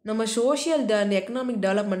நம்ம சோஷியல் அண்ட் எக்கனாமிக்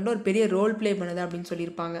டெவலப்மெண்ட்டில் ஒரு பெரிய ரோல் ப்ளே பண்ணுது அப்படின்னு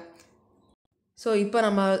சொல்லியிருப்பாங்க. ஸோ இப்போ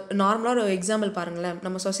நம்ம நார்மலாக ஒரு எக்ஸாம்பிள் பாருங்களேன்,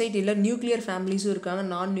 நம்ம சொசைட்டியில் நியூக்ளியர் ஃபேமிலிஸும் இருக்காங்க,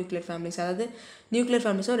 நான் நியூக்ளியர் ஃபேமிலிஸ். அதாவது நியூக்ளியர்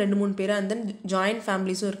ஃபேமிலிஸும் 2-3 பேர், அண்ட் தென் ஜாயிண்ட்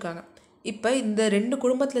ஃபேமிலிஸும் இருக்காங்க. இப்போ இந்த 2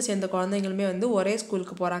 குடும்பத்தில் சேர்ந்த குழந்தைங்களுமே வந்து ஒரே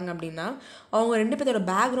ஸ்கூலுக்கு போகிறாங்க அப்படின்னா அவங்க 2 பேர்த்தோட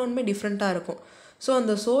பேக்ரவுண்டுமே டிஃப்ரெண்ட்டாக இருக்கும். ஸோ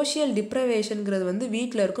அந்த சோஷியல் டிப்ரவேஷனுங்கிறது வந்து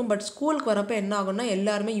வீட்டில் இருக்கும். பட் ஸ்கூலுக்கு வரப்போ என்ன ஆகும்னா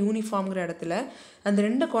எல்லாருமே யூனிஃபார்ம்ங்கிற இடத்துல அந்த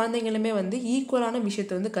 2 குழந்தைங்களுமே வந்து ஈக்குவலான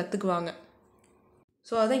விஷயத்தை வந்து கற்றுக்குவாங்க.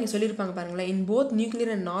 ஸோ அதான் இங்கே சொல்லியிருப்பாங்க பாருங்களேன், இன் போத்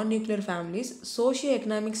நியூக்ளியர் அண்ட் நான் nuclear families socio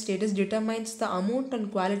economic status determines the amount and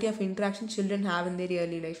quality of interaction children have in there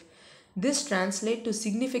yearly life. This translates to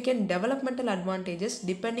significant developmental advantages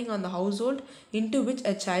depending on the household into which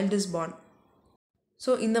a child is born.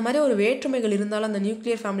 So இந்த மாதிரி ஒரு வேற்றுமைகள் இருந்தாலும் அந்த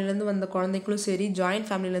nuclear ஃபேமிலியிலேருந்து வந்த குழந்தைகளும் சரி, joint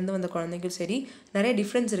ஃபேமிலியிலேருந்து வந்த குழந்தைகளும் சரி, நிறைய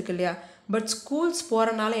டிஃப்ரென்ஸ் இருக்குது இல்லையா. பட் ஸ்கூல்ஸ்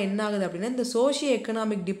போகிறனால என்ன ஆகுது அப்படின்னா இந்த சோஷியோ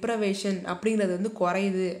எக்கனாமிக் டிப்ரவேஷன் அப்படிங்கிறது வந்து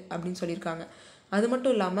குறையுது அப்படின்னு சொல்லியிருக்காங்க. அது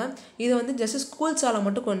மட்டும் இல்லாமல் இதை வந்து ஜஸ்ட் ஸ்கூல்ஸால்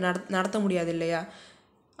மட்டும் நடத்த முடியாது இல்லையா.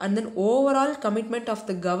 And then overall commitment of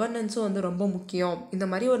the கவர்னன்ஸும் வந்து ரொம்ப முக்கியம். இந்த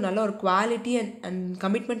மாதிரி ஒரு நல்ல ஒரு quality and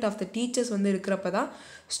commitment of the teachers வந்து இருக்கிறப்ப தான்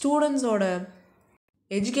ஸ்டூடெண்ட்ஸோட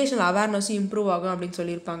எஜுகேஷனல் அவேர்னஸும் இம்ப்ரூவ் ஆகும் அப்படின்னு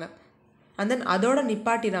சொல்லியிருப்பாங்க. அண்ட் தென் அதோட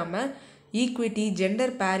நிப்பாட்டிடாமல் equity,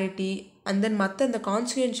 gender parity, and then மற்ற இந்த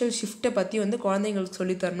கான்ஸ்டியூஷனல் ஷிஃப்ட்டை பற்றி வந்து குழந்தைங்களுக்கு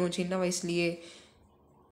சொல்லித்தரணும் சின்ன வயசுலேயே.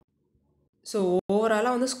 ஸோ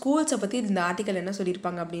ஓவராலாக வந்து ஸ்கூல்ஸை பற்றி இந்த ஆர்டிக்கல் என்ன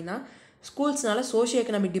சொல்லியிருப்பாங்க அப்படின்னா, ஸ்கூல்ஸ்னால சோஷியோ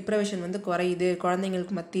எக்கனாமிக் டிப்ரவேஷன் வந்து குறையுது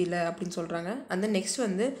குழந்தைங்களுக்கு மத்தியில் அப்படின்னு சொல்கிறாங்க. அந்த நெக்ஸ்ட்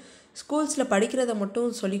வந்து ஸ்கூல்ஸில் படிக்கிறத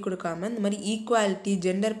மட்டும் சொல்லிக் கொடுக்காம இந்த மாதிரி ஈக்குவாலிட்டி,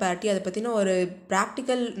 ஜெண்டர் பேரிட்டி அதை பற்றின ஒரு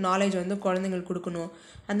ப்ராக்டிக்கல் நாலேஜ் வந்து குழந்தைங்களுக்கு கொடுக்கணும்.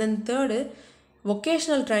 And then third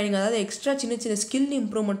vocational training, அதாவது எக்ஸ்ட்ரா சின்ன சின்ன ஸ்கில்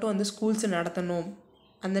இம்ப்ரூவ்மெண்ட்டும் வந்து ஸ்கூல்ஸை நடத்தணும்.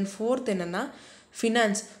 அண்ட் தென் ஃபோர்த் என்னென்னா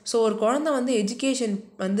ஃபினான்ஸ். ஸோ ஒரு குழந்தை வந்து எஜுகேஷன்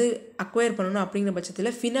வந்து அக்வயர் பண்ணணும் அப்படிங்கிற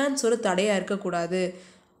பட்சத்தில் ஃபினான்ஸ் ஒரு தடையாக இருக்கக்கூடாது.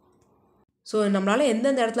 ஸோ நம்மளால்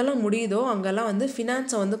எந்தெந்த இடத்துலலாம் முடியுதோ அங்கெல்லாம் வந்து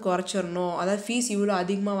ஃபினான்ஸை வந்து குறைச்சிடணும். அதாவது ஃபீஸ் இவ்வளோ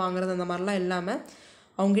அதிகமாக வாங்குறது அந்த மாதிரிலாம் இல்லாமல்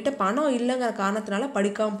அவங்ககிட்ட பணம் இல்லைங்கிற காரணத்தினால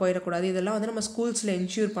படிக்காமல் போயிடக்கூடாது. இதெல்லாம் வந்து நம்ம ஸ்கூல்ஸில்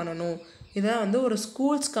என்ஷூர் பண்ணணும். இதெல்லாம் வந்து ஒரு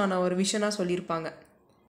ஸ்கூல்ஸ்க்கான ஒரு விஷனாக சொல்லியிருப்பாங்க.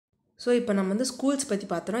 ஸோ இப்போ நம்ம வந்து ஸ்கூல்ஸ் பற்றி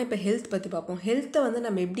பார்த்தோன்னா இப்போ ஹெல்த் பற்றி பார்ப்போம். ஹெல்த்தை வந்து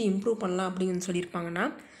நம்ம எப்படி இம்ப்ரூவ் பண்ணலாம் அப்படின்னு சொல்லியிருப்பாங்கன்னா,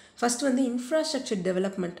 ஃபஸ்ட் வந்து infrastructure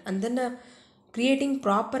development and then creating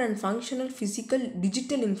proper and functional physical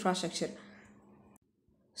digital infrastructure.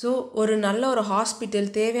 So ஒரு நல்ல ஒரு ஹாஸ்பிட்டல்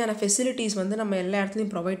தேவையான ஃபெசிலிட்டிஸ் வந்து நம்ம எல்லா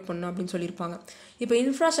இடத்துலையும் ப்ரொவைட் பண்ணணும் அப்படின்னு சொல்லியிருப்பாங்க. இப்போ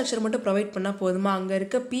இன்ஃப்ராஸ்ட்ரக்சர் மட்டும் ப்ரொவைட் பண்ணால் போதுமா, அங்கே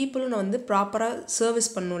இருக்க பீப்புளும் வந்து ப்ராப்பராக சர்வீஸ்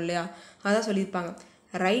பண்ணணும் இல்லையா. அதான் சொல்லியிருப்பாங்க,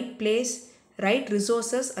 right place, right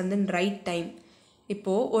resources and then right time.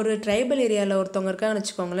 இப்போது ஒரு ட்ரைபல் ஏரியாவில் ஒருத்தவங்க இருக்காங்கன்னு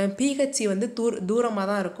வச்சுக்கோங்களேன், பிஹெச்சி வந்து தூரமாக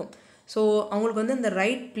தான் இருக்கும். ஸோ அவங்களுக்கு வந்து அந்த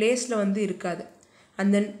ரைட் பிளேஸில் வந்து இருக்காது.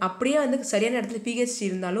 அண்ட் தென் அப்படியே வந்து சரியான இடத்துல பிஹெச்சி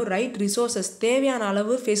இருந்தாலும் ரைட் ரிசோர்ஸஸ் தேவையான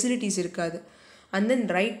அளவு ஃபெசிலிட்டிஸ் இருக்காது. அண்ட் தென்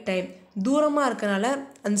ரைட் டைம், தூரமாக இருக்கனால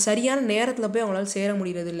அந்த சரியான நேரத்தில் போய் அவங்களால சேர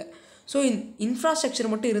முடியறதில்ல. ஸோ இன்ஃப்ராஸ்ட்ரக்சர்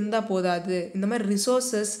மட்டும் இருந்தால் போதாது, இந்த மாதிரி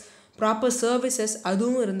ரிசோர்ஸஸ், ப்ராப்பர் சர்வீசஸ்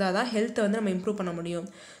அதுவும் இருந்தால் தான் ஹெல்த்தை வந்து நம்ம இம்ப்ரூவ் பண்ண முடியும்.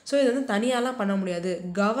 ஸோ இது வந்து தனியாலாம் பண்ண முடியாது.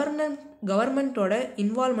 கவர்மெண்ட்டோட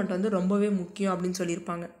இன்வால்மெண்ட் வந்து ரொம்பவே முக்கியம் அப்படின்னு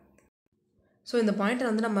சொல்லியிருப்பாங்க. ஸோ இந்த பாயிண்ட்டை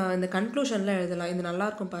வந்து நம்ம இந்த கன்க்ளூஷனில் எழுதலாம். இது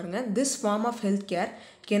நல்லாயிருக்கும் பாருங்கள். This form of health care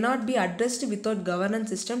cannot be addressed without governance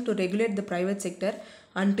system to regulate the private sector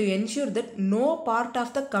and to ensure that no part of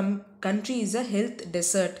the country is a health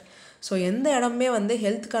desert. So எந்த இடமே வந்து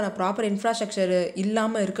ஹெல்த்துக்கான ப்ராப்பர் இன்ஃப்ராஸ்ட்ரக்சர்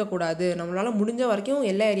இல்லாமல் இருக்கக்கூடாது. நம்மளால் முடிஞ்ச வரைக்கும்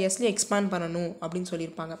எல்லா ஏரியாஸ்லையும் expand பண்ணணும் அப்படின்னு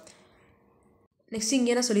சொல்லியிருப்பாங்க. நெக்ஸ்ட்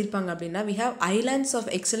இங்கே என்ன சொல்லியிருப்பாங்க அப்படின்னா, we have islands of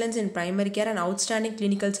excellence in primary care and outstanding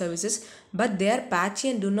clinical services, but they are patchy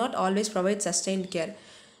and do not always provide sustained care.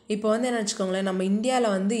 இப்போ வந்து என்ன வச்சுக்கோங்களேன், நம்ம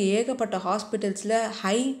இந்தியாவில் வந்து ஏகப்பட்ட ஹாஸ்பிட்டல்ஸில்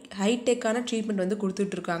ஹைடெக்கான ட்ரீட்மெண்ட் வந்து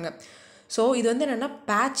கொடுத்துட்ருக்காங்க. ஸோ இது வந்து என்னென்னா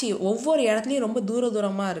பேட்சி, ஒவ்வொரு இடத்துலையும் ரொம்ப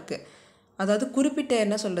தூரமாக இருக்குது. அதாவது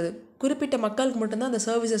குறிப்பிட்ட மக்களுக்கு மட்டும்தான் அந்த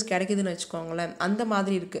சர்வீசஸ் கிடைக்குதுன்னு வச்சுக்கோங்களேன், அந்த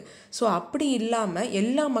மாதிரி இருக்குது. ஸோ அப்படி இல்லாமல்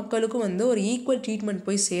எல்லா மக்களுக்கும் வந்து ஒரு ஈக்குவல் ட்ரீட்மெண்ட்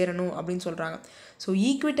போய் சேரணும் அப்படின்னு சொல்கிறாங்க. So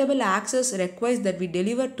equitable access ரெக்வைர்ஸ் that we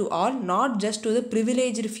deliver to all, not just to the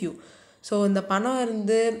privileged few. So இந்த பணம்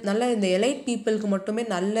இருந்து நல்ல இந்த எலைட் பீப்புளுக்கு மட்டுமே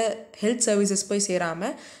நல்ல ஹெல்த் சர்வீசஸ் போய்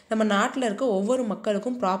சேராமல் நம்ம நாட்டில் இருக்க ஒவ்வொரு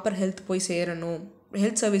மக்களுக்கும் ப்ராப்பர் ஹெல்த்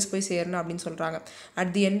சர்வீஸ் போய் சேரணும் அப்படின்னு சொல்கிறாங்க.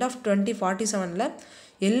 அட் தி எண்ட் ஆஃப் 2047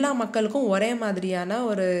 எல்லா மக்களுக்கும் ஒரே மாதிரியான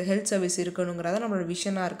ஒரு ஹெல்த் சர்வீஸ் இருக்கணுங்கிறத நம்மளோட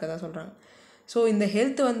விஷனாக இருக்கதா சொல்கிறாங்க. ஸோ இந்த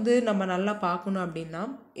ஹெல்த் வந்து நம்ம நல்லா பார்க்கணும் அப்படின்னா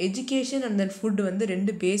எஜுகேஷன் அண்ட் தென் ஃபுட் வந்து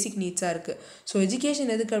 2 பேசிக் நீட்ஸாக இருக்குது. ஸோ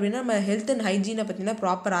எஜுகேஷன் எதுக்கு அப்படின்னா நம்ம ஹெல்த் அண்ட் ஹைஜீனை பற்றினா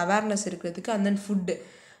ப்ராப்பர் அவேர்னஸ் இருக்கிறதுக்கு, and then food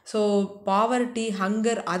so poverty,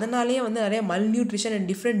 hunger, அதனாலேயே வந்து நிறைய மல்நியூட்ரிஷன் அண்ட்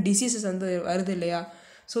டிஃப்ரெண்ட் டிசீசஸ் வந்து வருது இல்லையா.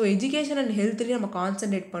 ஸோ எஜுகேஷன் அண்ட் ஹெல்த்லேயும் நம்ம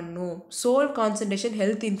கான்சன்ட்ரேட் பண்ணணும். சோல் கான்சன்ட்ரேஷன்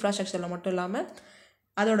ஹெல்த் இன்ஃப்ராஸ்ட்ரக்சரில் மட்டும் இல்லாமல்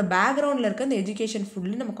அதோட பேக்ரவுண்டில் இருக்க அந்த எஜுகேஷன்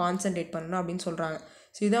ஃபுல்லையும் நம்ம கான்சன்ட்ரேட் பண்ணணும் அப்படின்னு சொல்கிறாங்க.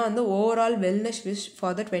 ஸோ இதான் வந்து overall wellness wish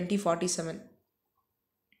for the 2047.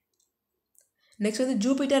 Next வந்து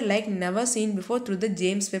Jupiter like never seen before through the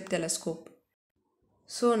James web telescope.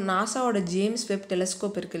 So நாசாவோட James web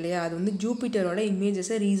telescope இருக்கு இல்லையா, அது வந்து ஜூபிட்டரோட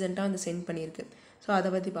இமேஜஸை ரீசெண்டாக வந்து சென்ட் பண்ணியிருக்கு. ஸோ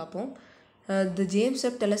அதை பற்றி பார்ப்போம். The James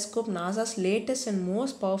Webb Telescope, NASA's latest and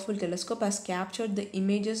most powerful telescope, has captured the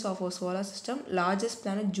images of our solar system, largest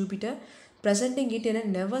planet Jupiter, presenting it in a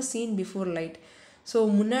never seen before light. So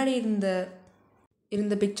முன்னாடி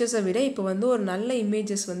இருந்த பிக்சர்ஸை விட இப்போ வந்து ஒரு நல்ல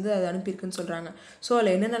இமேஜஸ் வந்து அது அனுப்பியிருக்குன்னு சொல்கிறாங்க. ஸோ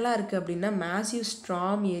அதில் என்னென்னலாம் இருக்குது அப்படின்னா massive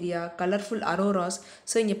ஸ்ட்ராம் area, colourful Aurora's.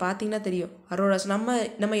 So இங்கே பார்த்தீங்கன்னா தெரியும் அரோராஸ்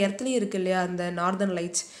நம்ம இடத்துலையும் இருக்குது இல்லையா, அந்த நார்தர்ன்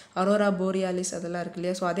லைட்ஸ், அரோரா போரியாலிஸ் அதெல்லாம் இருக்குது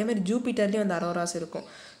இல்லையா. ஸோ அதேமாதிரி ஜூபிட்டர்லேயும் அந்த அரோராஸ் இருக்கும்.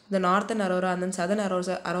 இந்த நார்த்தன் அரோரா அந்த சதர்ன்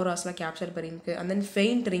அரோராஸ்லாம் கேப்சர் பண்ணியிருக்கு. அண்ட் தென்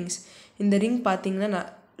ஃபெயிண்ட் ரிங்ஸ், இந்த ரிங் பார்த்தீங்கன்னா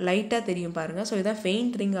லைட்டாக தெரியும் பாருங்கள். ஸோ இதான்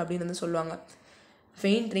ஃபெயிண்ட் ரிங் அப்படின்னு வந்து சொல்லுவாங்க.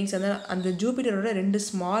 ஃபெயிண்ட் ரிங்ஸ் அந்த ஜூபிட்டரோட 2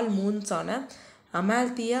 ஸ்மால் மூன்ஸான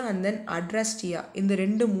அமால்தியா அண்ட் தென் அட்ராஸ்டியா, இந்த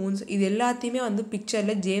 2 மூன்ஸ் இது எல்லாத்தையுமே வந்து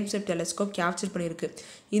பிக்சரில் ஜேம்ஸ் வெப் டெலஸ்கோப் கேப்சர் பண்ணியிருக்கு.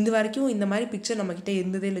 இது வரைக்கும் இந்த மாதிரி பிக்சர் நம்மக்கிட்ட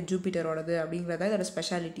இருந்ததே இல்லை ஜூபிட்டரோடது அப்படிங்கிறத இதோட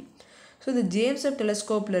ஸ்பெஷாலிட்டி. ஸோ இந்த ஜேம்ஸ் வெப்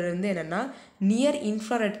டெலஸ்கோப்லேருந்து என்னென்னா நியர்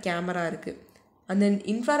இன்ஃப்ராரெட் கேமரா இருக்குது. அந்த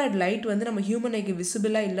இன்ஃப்ராரெட் லைட் வந்து நம்ம ஹியூமன் ஐக்கு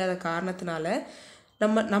விசிபிளாக இல்லாத காரணத்தினால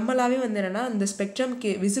நம்மளாவே வந்து என்னென்னா அந்த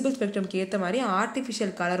விசிபிள் ஸ்பெக்ட்ரம்க்கு ஏற்ற மாதிரி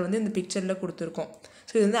ஆர்டிஃபிஷியல் கலர் வந்து இந்த பிக்சரில் கொடுத்துருக்கோம்.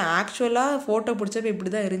 ஸோ இது வந்து ஆக்சுவலாக ஃபோட்டோ பிடிச்சப்போ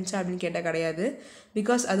இப்படி தான் இருந்துச்சு அப்படின்னு கேட்டால் கிடையாது.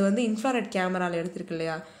 பிகாஸ் அது வந்து இன்ஃப்ராரெட் கேமராவில் எடுத்துருக்கு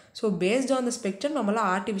இல்லையா. So based on the spectrum நம்மளாம்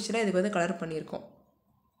ஆர்டிஃபிஷியலாக இதுக்கு வந்து கலர் பண்ணியிருக்கோம்.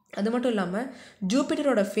 அது மட்டும் இல்லாமல்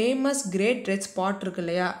ஜூபிட்டரோட ஃபேமஸ் கிரேட் ரெட் ஸ்பாட் இருக்கு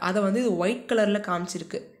இல்லையா, அதை வந்து இது ஒயிட் கலரில்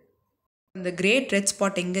காமிச்சிருக்கு. அந்த கிரேட் ரெட்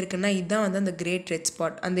ஸ்பாட் எங்கே இருக்குன்னா இதுதான் வந்து அந்த கிரேட் ரெட்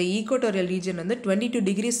ஸ்பாட். அந்த ஈக்குவட்டோரியல் ரீஜன் வந்து 22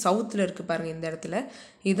 டிகிரி சவுத்தில் இருக்குது பாருங்கள் இந்த இடத்துல.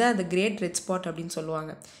 இதுதான் அந்த கிரேட் ரெட் ஸ்பாட் அப்படின்னு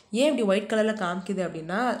சொல்லுவாங்க. ஏன் இப்படி ஒயிட் கலரில் காமிக்குது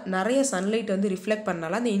அப்படின்னா நிறைய சன்லைட் வந்து ரிஃப்ளெக்ட்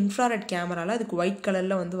பண்ணனால அந்த இன்ஃப்ராரெட் கேமராவில் அதுக்கு ஒயிட்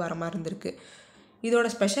கலரில் வந்து வர மாதிரி இருந்திருக்கு. இதோட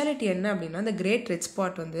ஸ்பெஷாலிட்டி என்ன அப்படின்னா இந்த கிரேட் ரெட்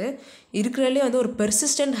ஸ்பாட் வந்து இருக்கிறதுலே வந்து ஒரு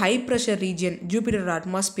persistent high pressure region ஜூபிட்டரோட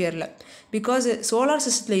அட்மாஸ்பியரில். Because solar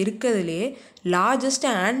சிஸ்டத்தில் இருக்கிறதுலே லார்ஜஸ்ட்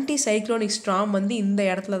ஆன்டி சைக்ளோனிக் ஸ்ட்ராம் வந்து இந்த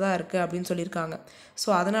இடத்துல தான் இருக்குது அப்படின்னு சொல்லியிருக்காங்க. ஸோ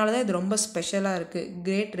அதனால தான் இது ரொம்ப ஸ்பெஷலாக இருக்குது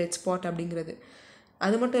கிரேட் ரெட் ஸ்பாட் அப்படிங்கிறது.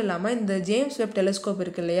 அது மட்டும் இல்லாமல் இந்த ஜேம்ஸ் வெப் டெலஸ்கோப்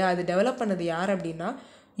இருக்குது இல்லையா, அது டெவலப் பண்ணது யார் அப்படின்னா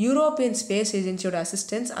European space ஏஜென்சியோட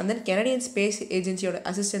assistance and then Canadian space ஏஜென்சியோட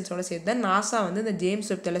அசிஸ்டன்ஸோட சேர்த்து தான் நாசா வந்து இந்த ஜேம்ஸ்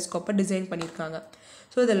வெப் டெலஸ்கோப்பை டிசைன் பண்ணியிருக்காங்க.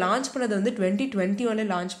 ஸோ இதை லான்ச் பண்ணது வந்து 2021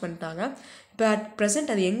 லான்ச் பண்ணிட்டாங்க. இப்போ அட்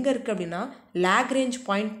ப்ரெசென்ட் அது எங்கே இருக்குது அப்படின்னா லாக்ரேஞ்ச்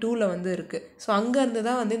பாயிண்ட் 2ல் வந்து இருக்குது. ஸோ அங்கேருந்து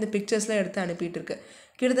தான் வந்து இந்த பிக்சர்ஸ்லாம் எடுத்து அனுப்பிட்டு இருக்கு.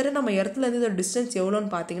 கிட்டத்தட்ட நம்ம இடத்துலேருந்து இதோட டிஸ்டன்ஸ்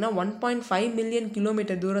எவ்வளோன்னு பார்த்தீங்கன்னா 1.5 மில்லியன்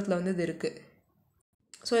கிலோமீட்டர் தூரத்தில் வந்து இது இருக்குது.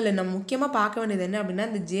 ஸோ இதில் நம்ம முக்கியமாக பார்க்க வேண்டியது என்ன அப்படின்னா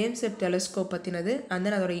இந்த James web telescope பற்றினது, and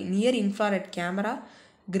then அதோட near infrared camera,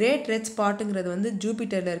 great red ஸ்பாட்டுங்கிறது வந்து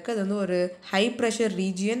ஜூபிட்டரில் இருக்குது. அது வந்து ஒரு high pressure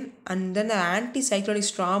region, and then anti cyclonic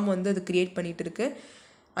ஸ்ட்ராம் வந்து அது க்ரியேட் பண்ணிகிட்டு இருக்குது.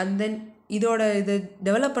 அண்ட் தென் இது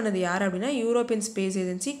டெவலப் பண்ணது யார் அப்படின்னா European space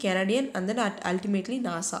agency, Canadian, and then ultimately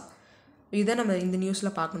NASA. இதுதான் நம்ம இந்த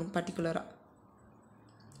நியூஸில் பார்க்கணும் பர்டிகுலராக.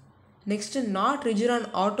 Next not ridger on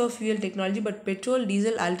auto fuel technology but petrol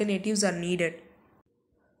diesel alternatives R needed.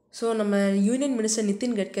 So நம்ம யூனியன் மினிஸ்டர்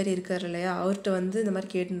நிதின் கட்கரி இருக்கார் இல்லையா, அவர்கிட்ட வந்து இந்த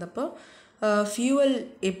மாதிரி கேட்டிருந்தப்போ ஃபியூவல்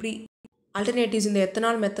எப்படி ஆல்டர்னேட்டிவ்ஸ் இந்த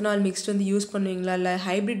மெத்தனால் மிக்ஸ்ட் வந்து யூஸ் பண்ணுவீங்களா, இல்லை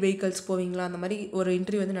ஹைப்ரிட் வெஹிக்கல்ஸ் போவீங்களா, அந்த மாதிரி ஒரு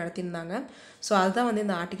இன்டர்வியூ வந்து நடத்தியிருந்தாங்க. ஸோ அதுதான் வந்து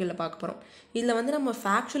இந்த ஆர்டிக்கலில் பார்க்க போகிறோம். இதில் வந்து நம்ம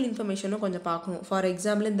ஃபேக்சுவல் இன்ஃபர்மேஷனும் கொஞ்சம் பார்க்கணும். ஃபார்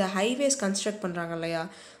எக்ஸாம்பிள் இந்த ஹைவேஸ் கன்ஸ்ட்ரக்ட் பண்ணுறாங்க இல்லையா,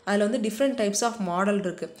 அதில் வந்து டிஃப்ரெண்ட் டைப்ஸ் ஆஃப் மாடல்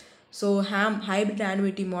இருக்குது. So hybrid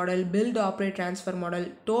annuity model, build operate transfer model,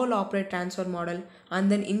 toll operate transfer model, and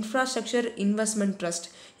then infrastructure investment trust.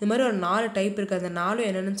 இது மாதிரி ஒரு 4 டைப் இருக்குது. அந்த 4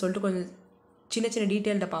 என்னென்னு சொல்லிட்டு கொஞ்சம் சின்ன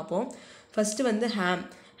டீட்டெயில்ட பார்ப்போம். ஃபஸ்ட்டு வந்து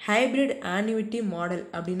ஹைப்ரிட் ஆனுவிட்டி மாடல்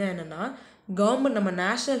அப்படின்னா என்னென்னா, கவர்மெண்ட் நம்ம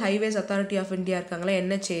national highways authority of India இருக்காங்களா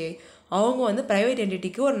NHAI, அவங்க வந்து ப்ரைவேட்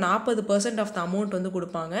என்டிட்டிக்கு ஒரு 40% ஆஃப் த அமௌண்ட் வந்து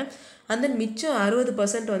கொடுப்பாங்க. அண்ட் தென் மிச்சம்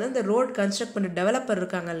 60% வந்து அந்த ரோட் கன்ஸ்ட்ரக்ட் பண்ண டெவலப்பர்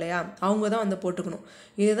இருக்காங்க இல்லையா, அவங்க தான் வந்து போட்டுக்கணும்.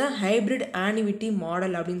 இதுதான் ஹைப்ரிட் ஆனுவிட்டி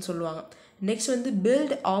மாடல் அப்படின்னு சொல்லுவாங்க. நெக்ஸ்ட் வந்து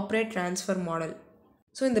build operate transfer model.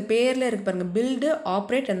 So இந்த பேரில் இருக்கு பாருங்கள், build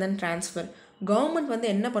operate and then transfer. Government வந்து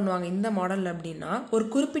என்ன பண்ணுவாங்க இந்த மாடல் அப்படின்னா, ஒரு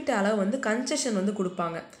குறிப்பிட்ட அளவு வந்து கன்செஷன் வந்து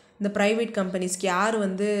கொடுப்பாங்க. இந்த ப்ரைவேட் கம்பெனிஸ்க்கு யார்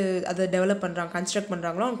வந்து அதை டெவலப் பண்ணுறாங்க, கன்ஸ்ட்ரக்ட்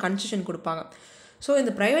பண்ணுறாங்களோ அவங்க கன்செஷன் கொடுப்பாங்க. ஸோ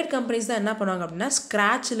இந்த ப்ரைவேட் கம்பெனிஸ் தான் என்ன பண்ணுவாங்க அப்படின்னா,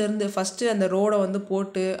 ஸ்க்ராட்ச்லேருந்து ஃபஸ்ட்டு அந்த ரோடை வந்து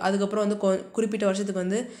போட்டு அதுக்கப்புறம் வந்து குறிப்பிட்ட வருஷத்துக்கு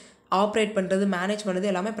வந்து ஆப்ரேட் பண்ணுறது மேனேஜ் பண்ணுறது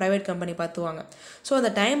எல்லாமே ப்ரைவேட் கம்பெனி பார்த்துவாங்க. ஸோ அந்த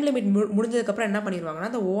டைம் லிமிட் முடிஞ்சதுக்கப்புறம் என்ன பண்ணிடுவாங்கன்னா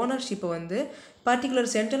அந்த ஓனர்ஷிப்பை வந்து பர்டிகுலர்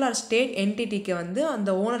சென்ட்ரல் ஆர் ஸ்டேட் என்டிட்டிக்கு வந்து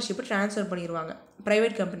அந்த ஓனர்ஷிப்பை ட்ரான்ஸ்ஃபர் பண்ணிடுவாங்க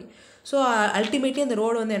ப்ரைவேட் கம்பெனி. ஸோ அல்டிமேட்லி அந்த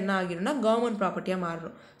ரோடு வந்து என்ன ஆகிடும்னா கவர்மெண்ட் ப்ராப்பர்ட்டியாக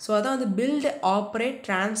மாறிடும். ஸோ அதான் வந்து பில்ட் ஆப்ரேட்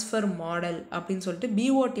ட்ரான்ஸ்ஃபர் மாடல் அப்படின்னு சொல்லிட்டு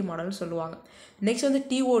பிஓடி மாடல்னு சொல்லுவாங்க. நெக்ஸ்ட் வந்து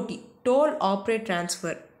DOT, toll operate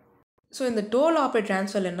transfer. So இந்த டோல் ஆப்ரேட்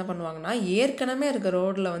ட்ரான்ஸ்ஃபரில் என்ன பண்ணுவாங்கன்னா ஏற்கனவே இருக்க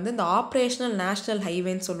ரோடில் வந்து இந்த ஆப்ரேஷனல் நேஷ்னல்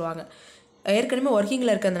ஹைவேன்னு சொல்லுவாங்க. ஏற்கனவே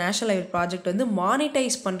ஒர்க்கிங்கில் இருக்க அந்த நேஷ்னல் ஹைவே ப்ராஜெக்ட் வந்து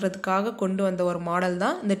மானிட்டைஸ் பண்ணுறதுக்காக கொண்டு வந்த ஒரு மாடல்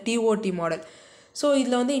தான் இந்த டிஓடி மாடல். ஸோ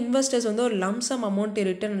இதில் வந்து இன்வெஸ்டர்ஸ் வந்து ஒரு lump sum amount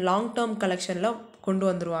return long term கலெக்ஷனில் கொண்டு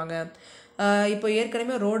வந்துடுவாங்க. இப்போ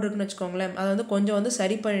ஏற்கனவே ரோடு இருக்குன்னு வச்சுக்கோங்களேன், அதை வந்து கொஞ்சம் வந்து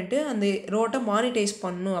சரி பண்ணிவிட்டு அந்த ரோட்டை மானிட்டைஸ்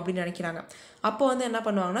பண்ணணும் அப்படின்னு நினைக்கிறாங்க. அப்போ வந்து என்ன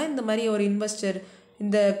பண்ணுவாங்கன்னா இந்த மாதிரி ஒரு இன்வெஸ்டர்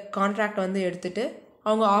இந்த கான்ட்ராக்ட் வந்து எடுத்துகிட்டு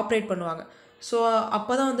அவங்க ஆப்ரேட் பண்ணுவாங்க. ஸோ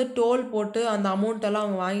அப்போ தான் வந்து டோல் போட்டு அந்த அமௌண்ட்டெல்லாம்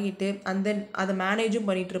அவங்க வாங்கிட்டு அண்ட் தென் அதை மேனேஜும்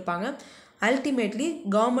பண்ணிகிட்டு இருப்பாங்க. அல்டிமேட்லி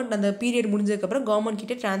கவர்மெண்ட் அந்த பீரியட் முடிஞ்சதுக்கப்புறம் கவர்மெண்ட்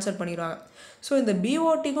கிட்டே ட்ரான்ஸ்ஃபர் பண்ணிடுவாங்க. ஸோ இந்த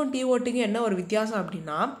பிஓடிக்கும் டிஓடிக்கும் என்ன ஒரு வித்தியாசம்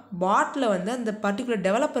அப்படின்னா பாட்டில் வந்து அந்த பர்டிகுலர்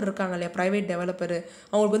டெவலப்பர் இருக்காங்க இல்லையா, ப்ரைவேட் டெவலப்பர்,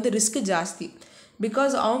 அவங்களுக்கு வந்து ரிஸ்க் ஜாஸ்தி.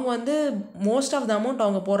 பிகாஸ் அவங்க வந்து மோஸ்ட் ஆஃப் த அமௌண்ட்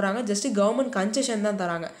அவங்க போடுறாங்க, ஜஸ்ட்டு கவர்மெண்ட் கன்செஷன் தான்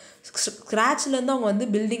தராங்க. ஸ்க்ராட்ச்லேருந்து அவங்க வந்து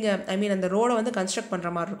பில்டிங்கை அந்த ரோடை வந்து கன்ஸ்ட்ரக்ட்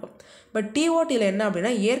பண்ணுற மாதிரி இருக்கும். பட் டிஓடியில் என்ன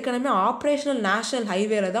அப்படின்னா ஏற்கனவே ஆப்ரேஷனல் நேஷ்னல்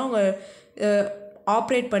ஹைவேல தான் அவங்க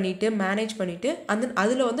ஆப்ரேட் பண்ணிவிட்டு மேனேஜ் பண்ணிவிட்டு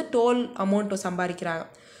அதில் வந்து டோல் அமௌண்ட் சம்பாதிக்கிறாங்க.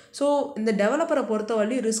 ஸோ இந்த டெவலப்பரை பொறுத்த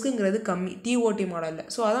வரையும் ரிஸ்க்குங்கிறது கம்மி டிஓடி மாடலில்.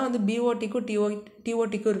 ஸோ அதான் வந்து பிஓடிக்கும்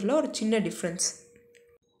டிஓடிக்கும் இருக்கிற ஒரு சின்ன டிஃப்ரென்ஸ்.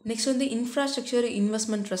 நெக்ஸ்ட் வந்து இன்ஃப்ராஸ்ட்ரக்சர்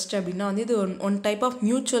இன்வெஸ்ட்மெண்ட் ட்ரஸ்ட் அப்படின்னா வந்து இது one type of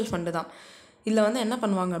mutual fund தான். இதில் வந்து என்ன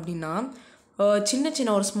பண்ணுவாங்க அப்படின்னா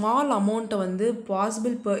சின்ன ஒரு ஸ்மால் அமௌண்ட்டை வந்து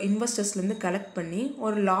பாசிபிள் இன்வெஸ்டர்ஸ்லேருந்து கலெக்ட் பண்ணி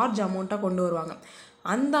ஒரு லார்ஜ் அமௌண்ட்டாக கொண்டு வருவாங்க.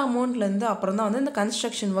 அந்த அமௌண்ட்லேருந்து அப்புறம் தான் வந்து இந்த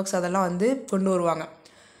கன்ஸ்ட்ரக்ஷன் ஒர்க்ஸ் அதெல்லாம் வந்து கொண்டு வருவாங்க.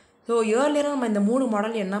 ஸோ இயர்லியராக நம்ம இந்த 3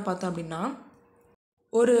 மாடல் என்ன பார்த்தோம் அப்படின்னா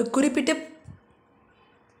ஒரு குறிப்பிட்ட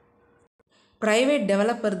ப்ரைவேட்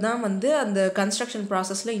டெவலப்பர் தான் வந்து அந்த கன்ஸ்ட்ரக்ஷன்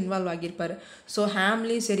ப்ராசஸில் இன்வால்வ் ஆகியிருப்பார். ஸோ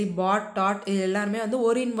ஹேம்லி சரி டாட் இது எல்லாருமே வந்து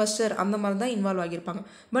ஒரு இன்வெஸ்டர் அந்த மாதிரி தான் இன்வால்வ் ஆகியிருப்பாங்க.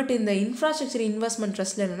 பட் இந்த இன்ஃப்ராஸ்ட்ரக்சர் இன்வெஸ்ட்மெண்ட்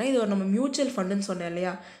ட்ரஸ்ட்டில் என்னென்னா இது ஒரு நம்ம மியூச்சுவல் ஃபண்டுன்னு சொன்னேன்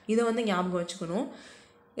இல்லையா, இதை வந்து ஞாபகம் வச்சுக்கணும்.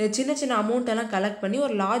 சின்ன அமௌண்ட்டெல்லாம் கலெக்ட் பண்ணி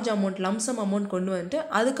ஒரு லார்ஜ் அமௌண்ட் லம்சம் அமௌண்ட் கொண்டு வந்துட்டு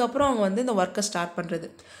அதுக்கப்புறம் அவங்க வந்து இந்த ஒர்க்கை ஸ்டார்ட் பண்ணுறது.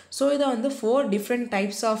 ஸோ இதை வந்து 4 டிஃப்ரெண்ட்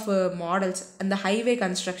டைப்ஸ் ஆஃப் மாடல்ஸ் அந்த ஹைவே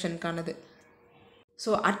கன்ஸ்ட்ரக்ஷனுக்கானது.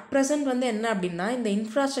 ஸோ அட் ப்ரெசென்ட் வந்து என்ன அப்படின்னா இந்த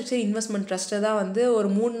இன்ஃப்ராஸ்ட்ரக்சர் இன்வெஸ்ட்மெண்ட் ட்ரஸ்ட்டை தான் வந்து ஒரு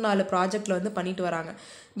 3-4 ப்ராஜெக்டில் வந்து பண்ணிட்டு வராங்க.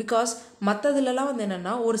 பிகாஸ் மற்றதுலலாம் வந்து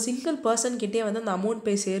என்னென்னா ஒரு சிங்கிள் பர்சன்கிட்டே வந்து அந்த அமௌண்ட்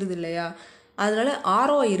போய் சேருது இல்லையா, அதனால்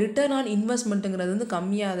ROI ரிட்டர்ன் ஆன் இன்வெஸ்ட்மெண்ட்டுங்கிறது வந்து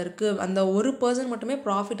கம்மியாக இருக்குது. அந்த ஒரு பர்சன் மட்டுமே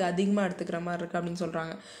ப்ராஃபிட் அதிகமாக எடுத்துக்கிற மாதிரி இருக்குது அப்படின்னு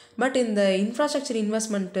சொல்கிறாங்க. பட் இந்த இன்ஃப்ராஸ்ட்ரக்சர்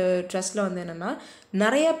இன்வெஸ்ட்மெண்ட்டு ட்ரஸ்ட்டில் வந்து என்னென்னா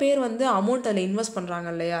நிறைய பேர் வந்து அமௌண்ட் அதில் இன்வெஸ்ட் பண்ணுறாங்க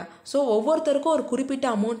இல்லையா. ஸோ ஒவ்வொருத்தருக்கும் ஒரு குறிப்பிட்ட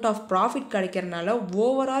அமௌண்ட் ஆஃப் ப்ராஃபிட் கிடைக்கிறனால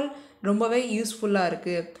ஓவரால் ரொம்பவே யூஸ்ஃபுல்லாக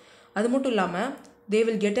இருக்குது. அது மட்டும் இல்லாமல் they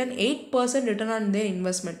will get an 8% return on their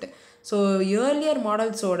investment. So earlier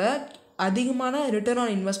மாடல்ஸோட அதிகமான ரிட்டர்ன்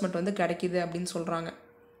ஆன் இன்வெஸ்ட்மெண்ட் வந்து கிடைக்கிது அப்படின்னு சொல்கிறாங்க.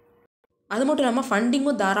 அது மட்டும் இல்லாமல்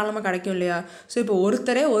ஃபண்டிங்கும் தாராளமாக கிடைக்கும் இல்லையா. ஸோ இப்போ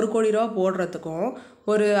ஒருத்தரே 1 கோடி ரூபா போடுறதுக்கும்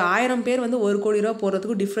ஒரு 1000 பேர் வந்து 1 கோடி ரூபா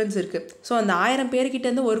போடுறதுக்கும் டிஃப்ரென்ஸ் இருக்குது. ஸோ அந்த 1000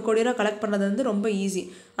 பேர்கிட்டேருந்து 1 கோடி ரூபா கலெக்ட் பண்ணுறது வந்து ரொம்ப ஈஸி.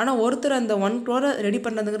 ஆனால் ஒருத்தர் அந்த 1 crore ரெடி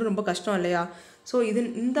பண்ணுறதுங்கிறது ரொம்ப கஷ்டம் இல்லையா. ஸோ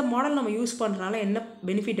இந்த மாடல் நம்ம யூஸ் பண்ணுறதுனால என்ன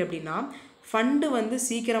பெனிஃபிட் அப்படின்னா ஃபண்டு வந்து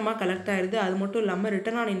சீக்கிரமாக கலெக்ட் ஆகிடுது. அது மட்டும் இல்லாமல்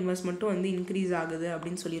ரிட்டர்ன் ஆன் இன்வெஸ்ட்மெண்ட்டும் வந்து இன்க்ரீஸ் ஆகுது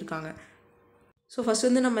அப்படின்னு சொல்லியிருக்காங்க. ஸோ ஃபஸ்ட்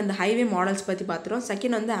வந்து நம்ம இந்த ஹைவே மாடல்ஸ் பற்றி பார்த்துட்டோம்.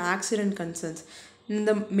 செகண்ட் வந்து ஆக்சிடென்ட் கன்சர்ன்ஸ்.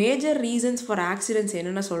 இந்த மேஜர் ரீசன்ஸ் ஃபார் ஆக்சிடென்ட்ஸ்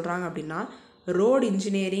என்னென்ன சொல்கிறாங்க அப்படின்னா road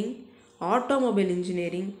engineering, automobile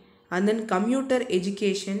engineering and then computer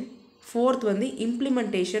education, fourth வந்து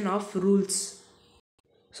implementation of rules.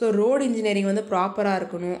 So road engineering வந்து ப்ராப்பராக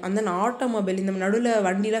இருக்கணும். அண்ட் தென் ஆட்டோமொபைல் இந்த நடுவில்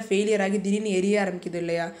வண்டியில் ஃபெயிலியர் ஆகி திடீர்னு எரிய ஆரம்பிக்குது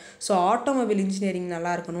இல்லையா, ஸோ ஆட்டோமொபைல் இன்ஜினியரிங்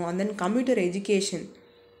நல்லா இருக்கணும். And then computer education.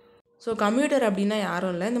 So computer அப்படின்னா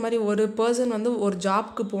யாரும் இல்லை, இந்த மாதிரி ஒரு பர்சன் வந்து ஒரு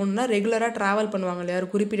ஜாப்க்கு போகணுன்னா ரெகுலராக ட்ராவல் பண்ணுவாங்க இல்லையா ஒரு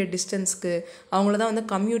குறிப்பிட்ட டிஸ்டன்ஸ்க்கு, அவங்கள தான் வந்து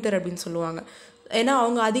கம்ப்யூட்டர் அப்படின்னு சொல்லுவாங்க. ஏன்னா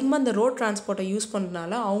அவங்க அதிகமாக இந்த ரோட் டிரான்ஸ்போர்ட்டை யூஸ்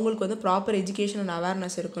பண்ணுறதுனால அவங்களுக்கு வந்து ப்ராப்பர் எஜுகேஷன் அண்ட்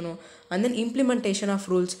அவேர்னஸ் இருக்கணும். And then implementation of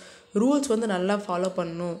rules வந்து நல்லா ஃபாலோ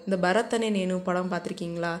பண்ணணும். இந்த பரத்தனே நேனு படம்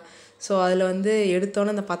பார்த்துருக்கீங்களா, ஸோ அதில் வந்து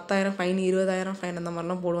எடுத்தோன்னே இந்த 10,000 ஃபைன் 20,000 ஃபைன் அந்த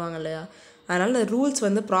மாதிரிலாம் போடுவாங்க இல்லையா. அதனால் இந்த ரூல்ஸ்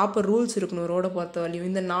வந்து ப்ராப்பர் ரூல்ஸ் இருக்கணும் ரோடை பொறுத்த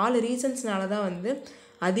வரையும். இந்த 4 ரீசன்ஸ்னால தான் வந்து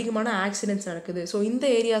அதிகமான ஆக்சிடென்ட்ஸ் நடக்குது. ஸோ இந்த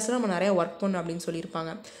ஏரியாஸில் நம்ம நிறையா ஒர்க் பண்ணணும் அப்படின்னு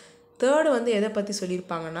சொல்லியிருப்பாங்க. தேர்டு வந்து எதை பற்றி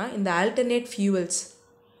சொல்லியிருப்பாங்கன்னா இந்த ஆல்டர்னேட் ஃபியூவல்ஸ்.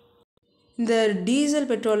 இந்த டீசல்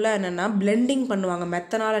பெட்ரோலில் என்னென்னா பிளெண்டிங் பண்ணுவாங்க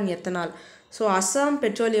methanol and ethanol. So Assam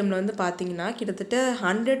பெட்ரோலியமில் வந்து பார்த்திங்கன்னா கிட்டத்தட்ட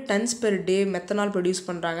 100 tons per day methanol produce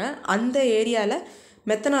பண்ணுறாங்க. அந்த ஏரியாவில்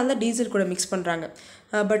மெத்தனால் தான் டீசல் கூட மிக்ஸ் பண்ணுறாங்க.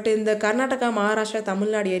 பட் இந்த கர்நாடகா, மகாராஷ்டிரா,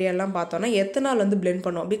 தமிழ்நாடு ஏரியாலாம் பார்த்தோன்னா எத்தனால் வந்து பிளெண்ட்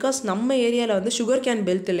பண்ணுவோம். பிகாஸ் நம்ம ஏரியாவில் வந்து சுகர் கேன்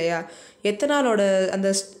பெல்ட் இல்லையா, எத்தனாலோட அந்த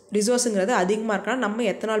ரிசோர்ஸுங்கிறது அதிகமாக இருக்கனால நம்ம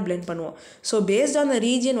எத்தனால் பிளெண்ட் பண்ணுவோம். So based on the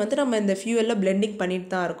region வந்து நம்ம இந்த ஃபியூவலில் பிளெண்டிங்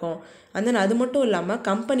பண்ணிட்டு தான் இருக்கோம். அண்ட் தென் அது மட்டும் இல்லாமல்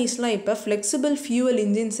கம்பெனிஸ்லாம் இப்போ ஃப்ளெக்சிபிள் ஃபியூவல்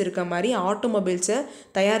இன்ஜின்ஸ் இருக்க மாதிரி ஆட்டோமொபைல்ஸை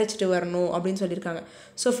தயாரிச்சுட்டு வரணும் அப்படின்னு சொல்லியிருக்காங்க.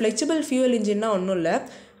 ஸோ ஃப்ளெக்சிபிள் ஃபியூவல் இன்ஜின்னா ஒன்றும் இல்லை,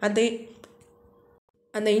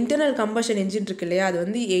 அந்த இன்டர்னல் கம்பஷன் என்ஜின் இருக்கு இல்லையா, அது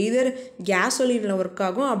வந்து எய்தர் கேசோலினில் ஒர்க்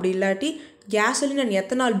ஆகும், அப்படி இல்லாட்டி கேசோலின் அண்ட்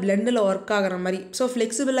எத்தனால் பிளெண்டில் ஒர்க் ஆகிற மாதிரி. ஸோ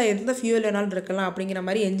ஃப்ளெக்சிபிளாக எந்த ஃபியூவல் வேணாலும் இருக்கலாம் அப்படிங்கிற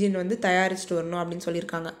மாதிரி என்ஜின் வந்து தயாரிச்சுட்டு வரணும் அப்படின்னு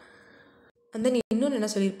சொல்லியிருக்காங்க. அந்த இன்னொன்று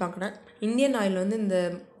என்ன சொல்லியிருப்பாங்கன்னா, இந்தியன் ஆயில் வந்து இந்த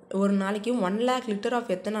ஒரு நாளைக்கு 1 lakh லிட்டர் ஆஃப்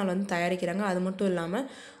எத்தனால் வந்து தயாரிக்கிறாங்க. அது மட்டும் இல்லாமல்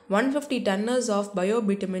 150 tons ஆஃப்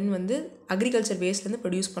பயோபிட்டமின் வந்து அக்ரிகல்ச்சர் வேஸ்ட்லேருந்து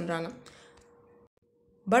ப்ரொடியூஸ் பண்ணுறாங்க.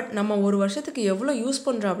 பட் நம்ம ஒரு வருஷத்துக்கு எவ்வளோ யூஸ்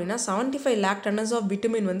பண்ணுறோம் அப்படின்னா 75 lakh tons ஆஃப்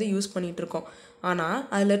விட்டமின் வந்து யூஸ் பண்ணிகிட்ருக்கோம். ஆனால்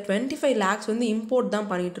அதில் 25 lakhs வந்து இம்போர்ட்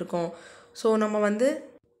தான் பண்ணிகிட்ருக்கோம். ஸோ நம்ம வந்து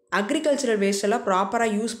அக்ரிகல்ச்சரல் வேஸ்டெல்லாம்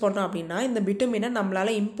ப்ராப்பராக யூஸ் பண்ணுறோம் அப்படின்னா இந்த விட்டமினை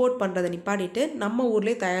நம்மளால் இம்போர்ட் பண்ணுறதை நிப்பாட்டிட்டு நம்ம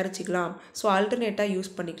ஊர்லேயே தயாரிச்சிக்கலாம். ஸோ ஆல்டர்னேட்டாக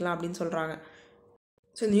யூஸ் பண்ணிக்கலாம் அப்படின்னு சொல்கிறாங்க.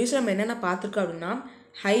 ஸோ இந்த நியூஸில் நம்ம என்னென்ன பார்த்துருக்கோம் அப்படின்னா,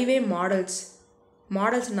 ஹைவே மாடல்ஸ்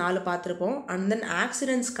 4 பார்த்துருப்போம். அண்ட் தென்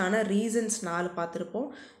ஆக்சிடென்ட்ஸ்க்கான ரீசன்ஸ் 4 பார்த்துருப்போம்.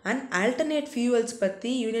 அண்ட் ஆல்டர்னேட் ஃபியூவல்ஸ்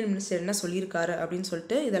பற்றி யூனியன் மினிஸ்டர் என்ன சொல்லியிருக்காரு அப்படின்னு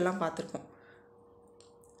சொல்லிட்டு இதெல்லாம் பார்த்துருப்போம்.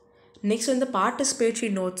 நெக்ஸ்ட் வந்து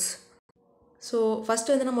பார்ட்டிசிபேட்டரி நோட்ஸ். ஸோ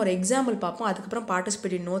ஃபஸ்ட்டு வந்து நம்ம ஒரு எக்ஸாம்பிள் பார்ப்போம், அதுக்கப்புறம்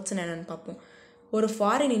பார்ட்டிசிபேட்டரி நோட்ஸ் என்னென்னு பார்ப்போம். ஒரு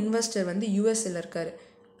ஃபாரின் இன்வெஸ்டர் வந்து யூஎஸ்ஏல இருக்கார்.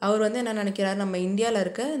 அவர் வந்து என்ன நினைக்கிறாரு, நம்ம இந்தியாவில்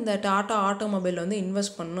இருக்க இந்த டாட்டா ஆட்டோமொபைல் வந்து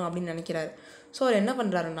இன்வெஸ்ட் பண்ணணும் அப்படின்னு நினைக்கிறாரு. ஸோ அவர் என்ன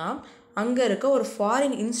பண்ணுறாருன்னா, அங்கே இருக்க ஒரு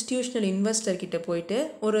ஃபாரின் இன்ஸ்டிடியூஷனல் இன்வெஸ்டர்கிட்ட போயிட்டு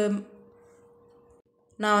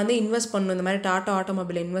நான் வந்து இன்வெஸ்ட் பண்ணணும், இந்த மாதிரி டாட்டா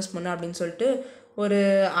ஆட்டோமொபைலில் இன்வெஸ்ட் பண்ணணும் அப்படின்னு சொல்லிட்டு ஒரு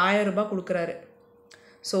 1000 ரூபாய் கொடுக்குறாரு.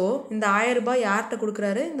 ஸோ இந்த 1000 ரூபாய் யார்கிட்ட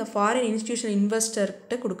கொடுக்குறாரு, இந்த ஃபாரின் இன்ஸ்டிடியூஷனல்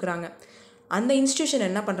இன்வெஸ்டர்கிட்ட கொடுக்குறாங்க. அந்த இன்ஸ்டிடியூஷன்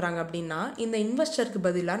என்ன பண்ணுறாங்க அப்படின்னா, இந்த இன்வெஸ்டருக்கு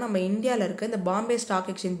பதிலாக நம்ம இந்தியாவில் இருக்க இந்த பாம்பே ஸ்டாக்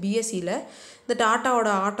எக்ஸ்சேஞ்ச் பிஎஸ்சியில் இந்த டாட்டாவோட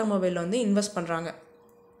ஆட்டோமொபைலில் வந்து இன்வெஸ்ட் பண்ணுறாங்க.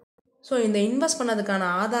 ஸோ இந்த இன்வெஸ்ட் பண்ணதுக்கான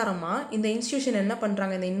ஆதாரமாக இந்த இன்ஸ்டிடியூஷன் என்ன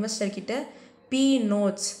பண்ணுறாங்க, இந்த இன்வெஸ்டர்கிட்ட பி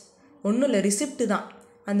நோட்ஸ், ஒன்றும் இல்லை ரிசிப்ட் தான்,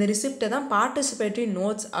 அந்த ரிசிப்டை தான் பார்ட்டிசிபேட்டரி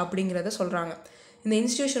நோட்ஸ் அப்படிங்கிறத சொல்கிறாங்க. இந்த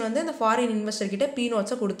இன்ஸ்டிடியூஷன் வந்து இந்த ஃபாரின் இன்வெஸ்டர்கிட்ட பி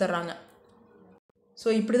நோட்ஸை கொடுத்துட்றாங்க. ஸோ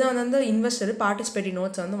இப்படி தான் வந்து அந்த இன்வெஸ்டர் பார்ட்டிசிபேட்டரி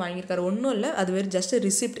நோட்ஸை வந்து வாங்கியிருக்காரு. ஒன்றும் இல்லை, அது வேறு ஜஸ்ட்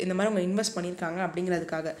ரிசிப்ட், இந்த மாதிரி அவங்க இன்வெஸ்ட் பண்ணியிருக்காங்க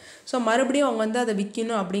அப்படிங்கிறதுக்காக. ஸோ மறுபடியும் அவங்க வந்து அதை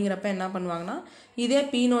விற்கணும் அப்படிங்கிறப்ப என்ன பண்ணுவாங்கன்னா, இதே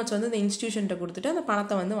பி நோட்ஸ் வந்து இந்த இன்ஸ்டிடியூஷன்கிட்ட கொடுத்துட்டு அந்த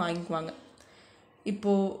பணத்தை வந்து வாங்கிக்குவாங்க.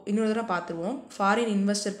 இப்போது இன்னொரு தடவை பார்த்துருவோம். ஃபாரின்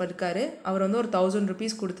இன்வெஸ்டர் இருக்காரு, அவர் வந்து ஒரு 1000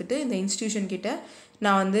 rupees கொடுத்துட்டு இந்த இன்ஸ்டிடியூஷன் கிட்ட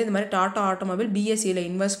நான் வந்து இந்த மாதிரி டாட்டா ஆட்டோமொபைல் பிஎஸ்சியில்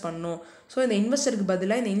இன்வெஸ்ட் பண்ணணும். ஸோ இந்த இன்வெஸ்டருக்கு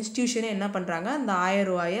பதிலாக இந்த இன்ஸ்டிடியூஷனே என்ன பண்ணுறாங்க, அந்த 1000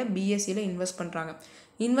 ரூபாயை பிஎஸ்சியில் இன்வெஸ்ட் பண்ணுறாங்க.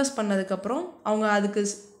 இன்வெஸ்ட் பண்ணதுக்கப்புறம் அவங்க அதுக்கு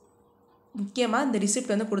முக்கியமாக இந்த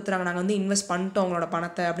ரிசிப்ட் வந்து கொடுத்துறாங்க, நாங்கள் வந்து இன்வெஸ்ட் பண்ணிட்டோம் அவங்களோட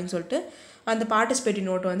பணத்தை அப்படின்னு சொல்லிட்டு அந்த பார்ட்டிசிபேட்டரி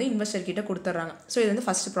நோட்டை வந்து இன்வெஸ்டர்கிட்ட கொடுத்துட்றாங்க. ஸோ இது வந்து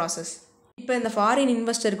ஃபஸ்ட்டு ப்ராசஸ். இப்போ இந்த ஃபாரின்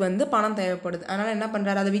இன்வெஸ்டருக்கு வந்து பணம் தேவைப்படுது, அதனால் என்ன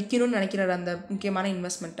பண்ணுறாரு, அதை விற்கணும்னு நினைக்கிறாரு அந்த முக்கியமான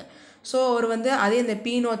இன்வெஸ்ட்மெண்ட்டை. ஸோ அவர் வந்து அதே இந்த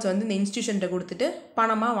பி நோட்ஸ் வந்து இந்த இன்ஸ்டிடியூஷன்கிட்ட கொடுத்துட்டு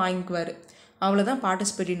பணமாக வாங்கிக்குவார். அவ்வளோதான்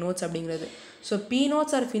பார்ட்டிசிபேட்டரி நோட்ஸ் அப்படிங்கிறது. So B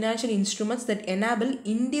notes R financial instruments that enable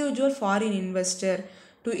individual foreign investor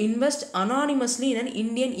to invest anonymously in an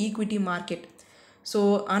Indian equity market. So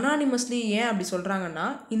anonymously ஏன் அப்படி சொல்கிறாங்கன்னா,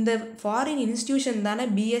 இந்த ஃபாரின் இன்ஸ்டிடியூஷன் தானே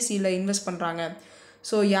பிஎஸ்சியில் இன்வெஸ்ட் பண்ணுறாங்க.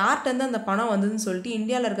 ஸோ யார்கிட்டருந்து அந்த பணம் வந்ததுன்னு சொல்லிட்டு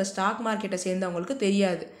இந்தியாவில் இருக்க ஸ்டாக் மார்க்கெட்டை சேர்ந்தவங்களுக்கு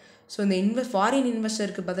தெரியாது. ஸோ இந்த ஃபாரின்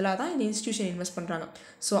இன்வெஸ்டருக்கு பதிலாக தான் இந்த இன்ஸ்டிடியூஷன் இன்வெஸ்ட் பண்ணுறாங்க.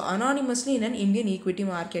 So anonymously in an Indian equity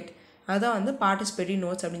market, அதான் வந்து பார்ட்டிசிபேட்டரி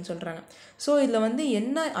நோட்ஸ் அப்படின்னு சொல்கிறாங்க. ஸோ இதில் வந்து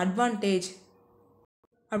என்ன அட்வான்டேஜ்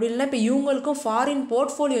அப்படி இல்லை, இப்போ இவங்களுக்கும் ஃபாரின்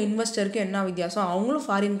போர்ட்ஃபோலியோ இன்வெஸ்டருக்கும் என்ன வித்தியாசம், அவங்களும்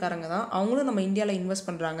ஃபாரின்காரங்க தான், அவங்களும் நம்ம இந்தியாவில் இன்வெஸ்ட்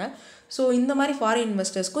பண்ணுறாங்க. ஸோ இந்த மாதிரி ஃபாரின்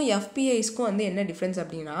இன்வெஸ்டர்ஸ்க்கும் எஃபிஐஸ்க்கும் வந்து என்ன டிஃப்ரென்ஸ்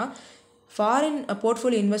அப்படின்னா, ஃபாரின்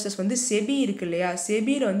போர்ட்ஃபோலியோ இன்வெஸ்டர்ஸ் வந்து செபி இருக்கு இல்லையா,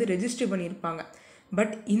 செபியில் வந்து ரெஜிஸ்டர் பண்ணியிருப்பாங்க.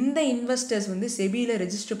 பட் இந்த இன்வெஸ்டர்ஸ் வந்து செபியில்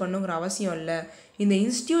ரெஜிஸ்டர் பண்ணுங்கிற அவசியம் இல்லை, இந்த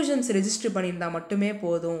இன்ஸ்டிடியூஷன்ஸ் ரெஜிஸ்டர் பண்ணியிருந்தால் மட்டுமே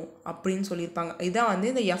போதும் அப்படின்னு சொல்லியிருப்பாங்க. இதான் வந்து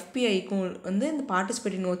இந்த எஃபிஐக்கும் வந்து இந்த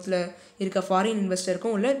பார்ட்டிசிபேட்டரி நோட்ஸில் இருக்க ஃபாரின்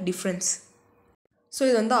இன்வெஸ்டருக்கும் உள்ள டிஃப்ரென்ஸ். ஸோ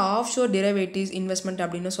இது வந்து ஆஃப் ஷோர் டெரிவேட்டிவ்ஸ் இன்வெஸ்ட்மெண்ட்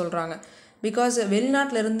அப்படின்னு சொல்கிறாங்க. பிகாஸ்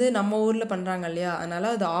வெளிநாட்டிலேருந்து நம்ம ஊரில் பண்ணுறாங்க இல்லையா, அதனால்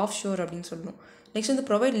அது ஆஃப் ஷோர் அப்படின்னு சொல்லணும். நெக்ஸ்ட் வந்து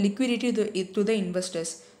ப்ரொவைட் லிக்விடிட்டி டு த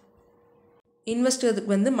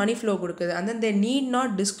இன்வெஸ்டருக்கு வந்து மணி ஃப்ளோ கொடுக்குது. And then they need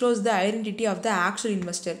not disclose the identity of the actual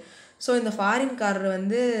investor. So இந்த ஃபாரின்காரர்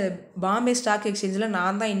வந்து பாம்பே ஸ்டாக் எக்ஸ்சேஞ்சில்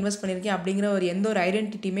நான் தான் இன்வெஸ்ட் பண்ணியிருக்கேன் அப்படிங்கிற எந்த ஒரு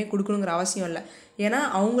ஐடென்டிட்டியுமே கொடுக்கணுங்கிற அவசியம் இல்லை. ஏன்னா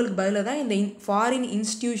அவங்களுக்கு பதிலாக தான் இந்த ஃபாரின்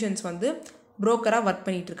இன்ஸ்டிடியூஷன்ஸ் வந்து புரோக்கராக ஒர்க்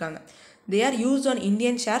பண்ணிகிட்டு இருக்காங்க. They are used on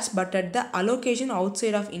Indian shares but at the allocation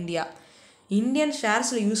outside of India. Indian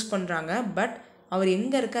ஷேர்ஸில் use பண்ணுறாங்க, பட் அவர்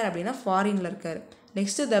எங்கே இருக்கார் அப்படின்னா ஃபாரினில் இருக்கார்.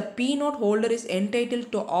 Next, the P note holder is entitled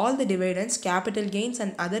to all the dividends, capital gains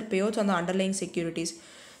and other payouts on the underlying securities.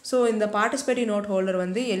 So இந்த participative note holder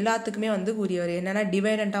வந்து எல்லாத்துக்குமே வந்து உரியவர். என்னென்னா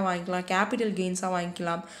டிவைடண்ட்டாக வாங்கிக்கலாம், கேபிட்டல் கெயின்ஸாக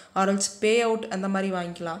வாங்கிக்கலாம், ஆர்எல்ஸ் பே அவுட் அந்த மாதிரி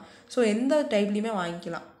வாங்கிக்கலாம். ஸோ எந்த டைப்லையுமே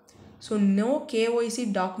வாங்கிக்கலாம். So no KYC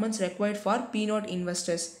documents required for B note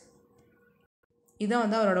investors. இதுதான்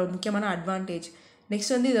வந்து அவரோட முக்கியமான அட்வான்டேஜ்.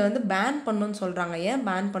 நெக்ஸ்ட் வந்து இதை வந்து பேன் பண்ணணும்னு சொல்கிறாங்க. ஏன்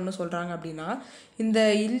பேன் பண்ண சொல்கிறாங்க அப்படின்னா, இந்த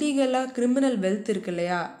இல்லீகலாக கிரிமினல் வெல்த் இருக்கு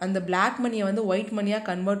இல்லையா, அந்த பிளாக் மணியை வந்து ஒயிட் மணியாக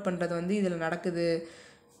கன்வெர்ட் பண்ணுறது வந்து இதில் நடக்குது.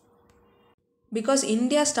 பிகாஸ்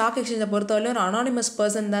இந்தியா ஸ்டாக் எக்ஸ்சேஞ்சை பொறுத்தவரையிலும் ஒரு அனானிமஸ்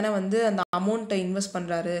பர்சன் தானே வந்து அந்த அமௌண்ட்டை இன்வெஸ்ட்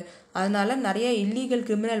பண்ணுறாரு. அதனால நிறைய இல்லீகல்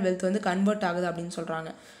கிரிமினல் வெல்த் வந்து கன்வெர்ட் ஆகுது அப்படின்னு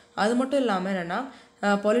சொல்கிறாங்க. அது மட்டும் இல்லாமல் என்னென்னா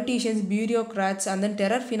politicians, bureaucrats and then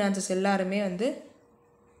terror finances எல்லாருமே வந்து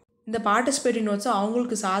இந்த பார்ட்டிசிபேட்டிவ் நோட்ஸை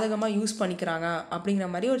அவங்களுக்கு சாதகமாக யூஸ் பண்ணிக்கிறாங்க அப்படிங்கிற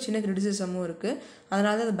மாதிரி ஒரு சின்ன கிரிட்டிசிசமும் இருக்குது.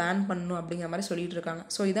 அதனால தான் அதை பேன் பண்ணணும் அப்படிங்கிற மாதிரி சொல்லிகிட்டு இருக்காங்க.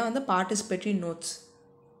 ஸோ இதான் வந்து பார்ட்டிசிபேட்டிவ் நோட்ஸ்.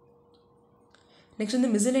 நெக்ஸ்ட்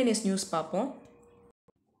வந்து மிஸ்சலேனியஸ் நியூஸ் பார்ப்போம்.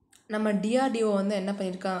 நம்ம டிஆர்டிஓ வந்து என்ன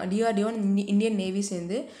பண்ணியிருக்காங்க, டிஆர்டிஓ இந்தியன் நேவி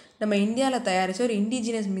சேர்ந்து நம்ம இந்தியாவில் தயாரித்த ஒரு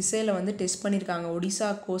இண்டிஜினியஸ் மிசைலை வந்து டெஸ்ட் பண்ணியிருக்காங்க ஒடிசா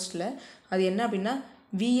கோஸ்ட்டில். அது என்ன அப்படின்னா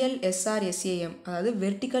VLSRSAM, அதாவது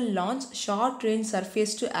vertical launch short range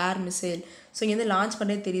surface to air missile. So இங்கே வந்து லான்ச்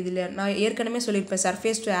பண்ணுறது தெரியுது இல்லையா, நான் ஏற்கனவே சொல்லியிருப்பேன்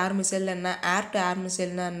சர்ஃபேஸ் டு ஏர் மிசைல்னா என்ன, ஏர் டு ஏர்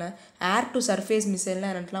மிசைல்னா என்ன, ஏர் டு சர்ஃபேஸ் மிசைல்னா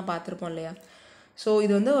என்னென்னுலாம் பார்த்துருப்போம் இல்லையா. ஸோ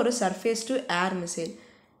இது வந்து ஒரு சர்ஃபேஸ் டு ஏர் மிசைல்.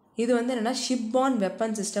 இது வந்து என்னென்னா ஷிப் ஆன்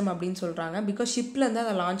வெப்பன் சிஸ்டம் அப்படின்னு சொல்கிறாங்க. பிகாஸ் ஷிப்லேருந்து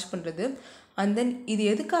அதை லான்ச் பண்ணுறது. அண்ட் தென் இது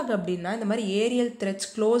எதுக்காக அப்படின்னா, இந்த மாதிரி ஏரியல் த்ரெட்ஸ்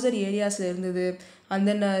க்ளோசர் ஏரியாஸில் இருந்தது, அண்ட்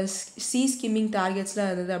தென் சி ஸ்கிம்மிங் டார்கெட்ஸ்லாம்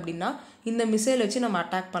இருந்தது அப்படின்னா இந்த மிசைல் வச்சு நம்ம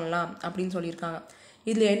அட்டாக் பண்ணலாம் அப்படின்னு சொல்லியிருக்காங்க.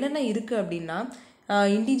 இதில் என்னென்ன இருக்குது அப்படின்னா,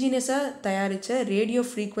 இண்டிஜினியஸாக தயாரித்த radio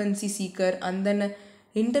frequency seeker and then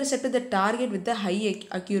intercept the target with the high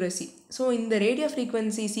accuracy. So இந்த ரேடியோ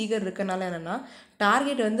ஃப்ரீக்வன்சி சீக்கர் இருக்கனால என்னென்னா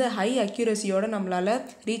டார்கெட் வந்து ஹை அக்யூரசியோடு நம்மளால்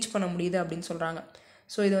ரீச் பண்ண முடியுது அப்படின்னு சொல்கிறாங்க.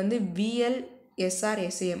 ஸோ இது வந்து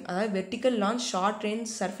VLSRSAM, அதாவது vertical launch short range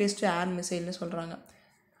surface to air மிசைல்னு சொல்கிறாங்க.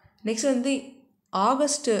 நெக்ஸ்ட் வந்து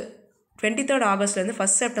ஆகஸ்ட் 23 ஆகஸ்ட்லேருந்து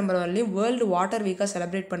 1 செப்டம்பர் வரலையும் வேர்ல்டு வாட்டர் வீக்காக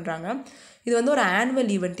செலிப்ரேட் பண்ணுறாங்க. இது வந்து ஒரு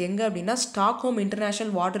ஆனுவல் ஈவெண்ட். எங்கே அப்படின்னா ஸ்டாக்ஹோம்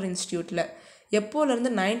இன்டர்நேஷ்னல் வாட்டர் இன்ஸ்டியூட்டில்.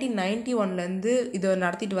 எப்போலேருந்து 1991 இதை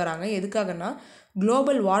நடத்திட்டு வராங்க. எதுக்காகனா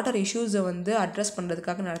குளோபல் வாட்டர் இஷ்யூஸை வந்து அட்ரஸ்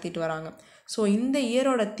பண்ணுறதுக்காக நடத்திட்டு வராங்க. ஸோ இந்த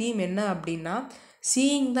இயரோட தீம் என்ன அப்படின்னா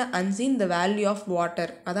seeing the unseen the value of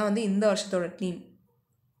water. அதான் வந்து இந்த வருஷத்தோட தீம்.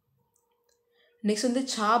 நெக்ஸ்ட் வந்து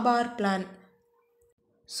சாபார் பிளான்.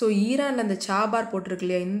 ஸோ ஈரானில் அந்த சாபார் போட்டிருக்கு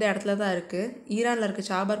இல்லையா, இந்த இடத்துல தான் இருக்குது. ஈரானில் இருக்க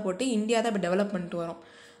சாபார் போட்டு இந்தியா தான் இப்போ டெவலப் பண்ணிட்டு வரோம்.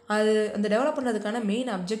 அது அந்த டெவலப் பண்ணுறதுக்கான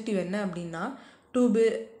மெயின் அப்ஜெக்டிவ் என்ன அப்படின்னா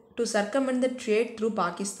to சர்க்கமெண்ட் the trade through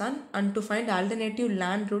Pakistan and to find alternative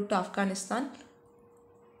land root to Afghanistan.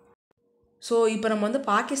 So இப்போ நம்ம வந்து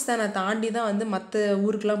பாகிஸ்தானை தாண்டி தான் வந்து மற்ற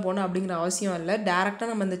ஊருக்கெலாம் போகணும் அப்படிங்கிற அவசியம் இல்லை. டேரெக்டாக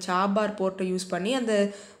நம்ம அந்த சாபார் போர்ட்டை யூஸ் பண்ணி அந்த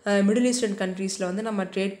மிடில் ஈஸ்டர்ன் கண்ட்ரீஸில் வந்து நம்ம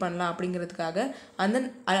ட்ரேட் பண்ணலாம் அப்படிங்கிறதுக்காக. அண்ட் தென்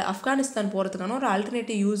ஆப்கானிஸ்தான் போகிறதுக்கான ஒரு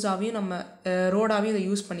ஆல்டர்னேட்டிவ் யூஸாகவும் நம்ம ரோடாகவும் இதை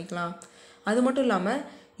யூஸ் பண்ணிக்கலாம். அது மட்டும் இல்லாமல்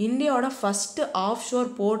இந்தியாவோட ஃபஸ்ட்டு ஆஃப்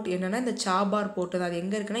ஷோர் போர்ட் என்னென்னா இந்த சாபார் போர்ட்டு தான். அது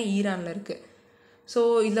எங்கே இருக்குன்னா ஈரானில் இருக்குது. ஸோ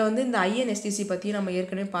இதில் வந்து இந்த INSTC பற்றி நம்ம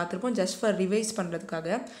ஏற்கனவே பார்த்துருப்போம். ஜஸ்ட் ஃபார் ரிவைஸ் பண்ணுறதுக்காக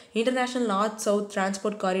international north south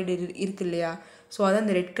transport corridor இருக்கு இல்லையா, ஸோ அதான்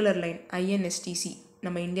இந்த ரெட் கலர் லைன் INSTC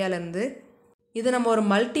நம்ம இந்தியாவிலேருந்து. இது நம்ம ஒரு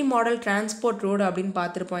மல்டி மாடல் டிரான்ஸ்போர்ட் ரோடு அப்படின்னு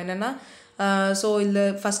பார்த்துருப்போம். என்னென்னா ஸோ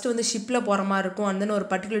இதில் ஃபஸ்ட்டு வந்து ஷிப்பில் போகிற மாதிரி இருக்கும், அண்ட் தென் ஒரு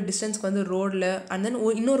பர்டிகுலர் டிஸ்டன்ஸ்க்கு வந்து ரோடில், அண்ட் தென்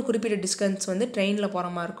இன்னொரு குறிப்பிட்ட டிஸ்டன்ஸ் வந்து ட்ரெயினில்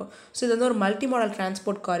போகிற மாதிரி இருக்கும். ஸோ இது வந்து ஒரு மல்டி மாடல்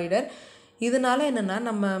டிரான்ஸ்போர்ட் காரிடர். இதனால் என்னென்னா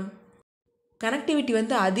நம்ம கனெக்டிவிட்டி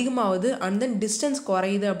வந்து அதிகமாகுது அண்ட் தென் டிஸ்டன்ஸ்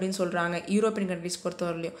குறையுது அப்படின்னு சொல்கிறாங்க யூரோப்பியன் கண்ட்ரிஸ்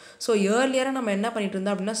பொறுத்தவரையிலையும். ஸோ ஏர்லியராக நம்ம என்ன பண்ணிட்டு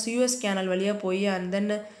இருந்தோம் அப்படின்னா Suez கேனல் வழியாக போய் and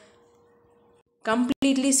then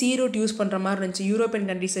completely sea root use பண்ணுற மாதிரி இருந்துச்சு யூரோப்பியன்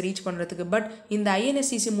கண்ட்ரிஸை ரீச் பண்ணுறதுக்கு. பட் இந்த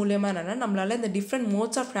INSTC மூலியமாக என்னென்னா நம்மளால் இந்த different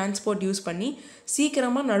modes of transport use பண்ணி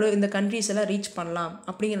சீக்கிரமாக இந்த கண்ட்ரிஸ் எல்லாம் ரீச் பண்ணலாம்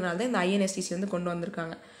அப்படிங்கிறனால தான் இந்த INSTC வந்து கொண்டு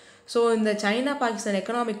வந்திருக்காங்க. ஸோ இந்த சைனா பாகிஸ்தான்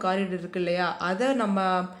எக்கனாமிக் காரிடர் இருக்குது இல்லையா, அதை நம்ம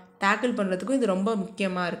டேக்கிள் பண்ணுறதுக்கும் இது ரொம்ப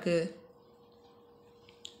முக்கியமாக இருக்குது.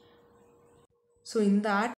 ஸோ இந்த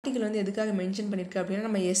ஆர்டிக்கல் வந்து எதுக்காக மென்ஷன் பண்ணியிருக்கு அப்படின்னா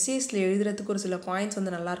நம்ம எஸ்ஏஸில் எழுதுறதுக்கு ஒரு சில பாயிண்ட்ஸ்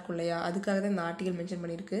வந்து நல்லாயிருக்கும் இல்லையா, அதுக்காக தான் இந்த ஆர்டிக்கல் மென்ஷன்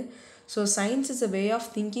பண்ணியிருக்கு. So science is a way of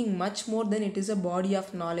thinking much more then it is a body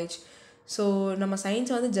of knowledge. So நம்ம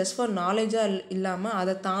சயின்ஸை வந்து ஜஸ்ட் ஃபார் நாலேஜாக இல்லாமல்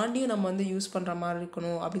அதை தாண்டியும் நம்ம வந்து யூஸ் பண்ணுற மாதிரி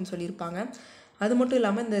இருக்கணும் அப்படின்னு சொல்லியிருப்பாங்க. அது மட்டும்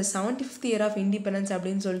இல்லாமல் இந்த 75th இயர் ஆஃப் இண்டிபெண்டன்ஸ்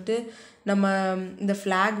அப்படின்னு சொல்லிட்டு நம்ம இந்த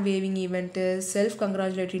flag waving event, self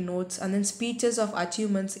கங்க்ராச்சுலேட்டரி notes and then speeches of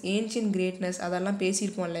achievements, ancient greatness அதெல்லாம்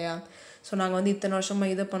பேசியிருப்போம் இல்லையா. ஸோ நாங்கள் வந்து இத்தனை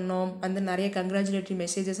வருஷமாக இதை பண்ணோம், அந்த நிறைய கங்க்ராச்சுலேட்டரி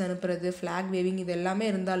மெசேஜஸ் அனுப்புறது, ஃப்ளாக் வேவிங், இது எல்லாமே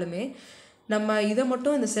இருந்தாலுமே நம்ம இதை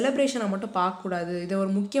மட்டும் இந்த செலிப்ரேஷனை மட்டும் பார்க்கக்கூடாது. இதை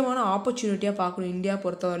ஒரு முக்கியமான ஆப்பர்ச்சுனிட்டியாக பார்க்கணும் இந்தியா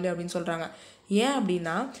பொறுத்தவரையிலும் அப்படின்னு சொல்கிறாங்க. ஏன்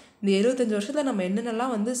அப்படின்னா இந்த 75 வருஷத்தில் நம்ம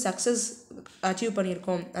என்னென்னலாம் வந்து சக்ஸஸ் அச்சீவ்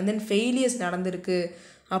பண்ணியிருக்கோம் அண்ட் தென் ஃபெயிலியர்ஸ் நடந்திருக்கு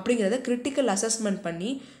அப்படிங்கிறத கிரிட்டிக்கல் அசஸ்மெண்ட் பண்ணி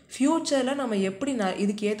ஃப்யூச்சரில் நம்ம எப்படி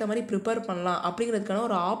இதுக்கு ஏற்ற மாதிரி ப்ரிப்பேர் பண்ணலாம் அப்படிங்கிறதுக்கான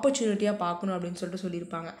ஒரு ஆப்பர்ச்சுனிட்டியாக பார்க்கணும் அப்படின்னு சொல்லிட்டு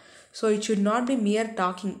சொல்லியிருப்பாங்க. So it should not be மியர்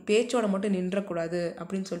docking, பேச்சோட மட்டும் நின்றக்கூடாது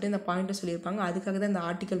அப்படின்னு சொல்லிட்டு இந்த பாயிண்ட்டை சொல்லியிருப்பாங்க. அதுக்காக தான் இந்த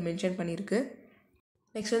ஆர்டிக்கல் மென்ஷன் பண்ணியிருக்கு.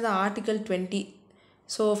 நெக்ஸ்ட் வந்து ஆர்டிக்கல் 20.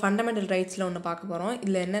 ஸோ ஃபண்டமெண்டல் ரைட்ஸில் ஒன்று பார்க்க போகிறோம்.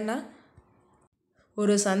 இதில் என்னென்னா,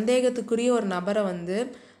 ஒரு சந்தேகத்துக்குரிய ஒரு நபரை வந்து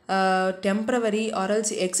டெம்ப்ரவரி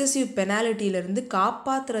ஆர்எல்ஸ் எக்ஸசிவ் பெனாலிட்டியிலேருந்து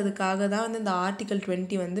காப்பாற்றுறதுக்காக தான் வந்து இந்த ஆர்டிக்கல்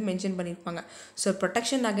 20 வந்து மென்ஷன் பண்ணியிருப்பாங்க. So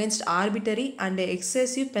protection against arbitrary and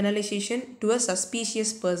excessive பெனலைசேஷன் to a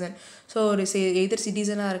suspicious person. So ஒரு எதர்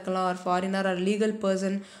சிட்டிசனாக இருக்கலாம், ஒரு ஃபாரினர், ஒரு லீகல்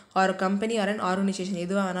பர்சன், ஒரு கம்பெனி, ஆர் அன் ஆர்கனைசேஷன்,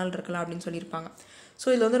 எதுவாக வேணாலும் இருக்கலாம் அப்படின்னு சொல்லியிருப்பாங்க. ஸோ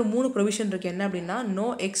இதில் வந்து ஒரு 3 ப்ரொவிஷன் இருக்குது. என்ன அப்படின்னா, நோ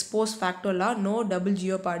எக்ஸ்போஸ் ஃபேக்டோ லா, no double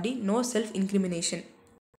ஜியோபார்டி, no self incrimination.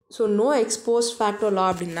 So no expose ஃபேக்டோ லா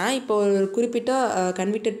அப்படின்னா, இப்போ ஒரு குறிப்பிட்ட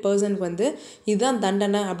கன்விக்டட் பர்சனுக்கு வந்து இதுதான்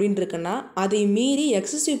தண்டனை அப்படின்னு இருக்குன்னா அதை மீறி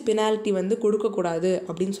எக்ஸசிவ் பெனால்ட்டி வந்து கொடுக்கக்கூடாது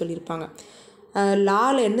அப்படின்னு சொல்லியிருப்பாங்க.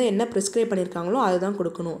 லாவில் என்ன ப்ரிஸ்கிரைப் பண்ணியிருக்காங்களோ அதுதான்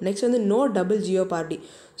கொடுக்கணும். நெக்ஸ்ட் வந்து நோ டபுள் ஜியோபார்டி.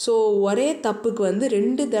 ஸோ ஒரே தப்புக்கு வந்து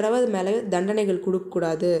 2 தடவை மேலே தண்டனைகள்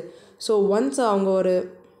கொடுக்கக்கூடாது. ஸோ ஒன்ஸ் அவங்க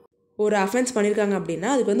ஒரு அஃபென்ஸ் பண்ணியிருக்காங்க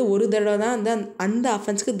அப்படின்னா அதுக்கு வந்து ஒரு தடவை தான் அந்த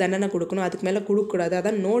அஃபென்ஸ்க்கு தண்டனை கொடுக்கணும், அதுக்கு மேலே கொடுக்கக்கூடாது.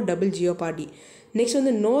 அதான் நோ டபுள் ஜியோபார்டி. நெக்ஸ்ட்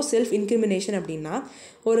வந்து நோ செல்ஃப் இன்க்ரிமினேஷன் அப்படின்னா,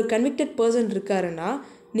 ஒரு கன்விக்டட் பர்சன் இருக்காருன்னா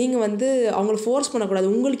நீங்கள் வந்து அவங்கள ஃபோர்ஸ் பண்ணக்கூடாது.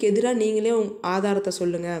 உங்களுக்கு எதிராக நீங்களே ஆதாரத்தை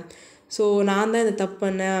சொல்லுங்கள், ஸோ நான் தான் இந்த தப்பு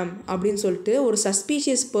பண்ணேன் அப்படின்னு சொல்லிட்டு ஒரு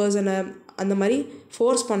சஸ்பீஷியஸ் பர்சனை அந்த மாதிரி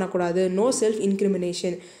ஃபோர்ஸ் பண்ணக்கூடாது. No self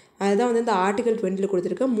incrimination. அதுதான் வந்து இந்த ஆர்டிகல் 20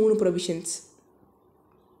 கொடுத்துருக்க 3 ப்ரொவிஷன்ஸ்.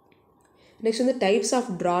 நெக்ஸ்ட் வந்து types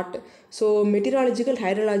of ட்ராட். So மெட்டிராலஜிக்கல்,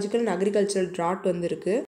 hydrological and agricultural ட்ராட் வந்து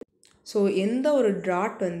இருக்குது. ஸோ எந்த ஒரு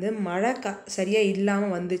ட்ராட் வந்து மழை சரியாக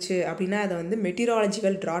இல்லாமல் வந்துச்சு அப்படின்னா அதை வந்து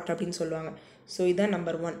மெட்டிராலஜிக்கல் ட்ராட் அப்படின்னு சொல்லுவாங்க. ஸோ இதுதான்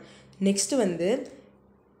நம்பர் 1. நெக்ஸ்ட்டு வந்து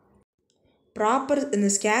ப்ராப்பர் இந்த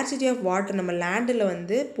ஸ்கேர்சிட்டி ஆஃப் வாட்டர், நம்ம லேண்டில்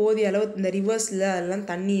வந்து போதிய அளவு இந்த ரிவர்ஸில் அதெல்லாம்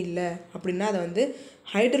தண்ணி இல்லை அப்படின்னா அதை வந்து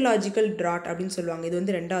ஹைட்ரலாஜிக்கல் ட்ராட் அப்படின்னு சொல்லுவாங்க. இது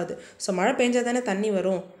வந்து 2வது. ஸோ மழை பெஞ்சால் தானே தண்ணி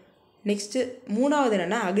வரும். நெக்ஸ்ட்டு 3வது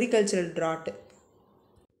என்னென்னா அக்ரிகல்ச்சரல் ட்ராட்.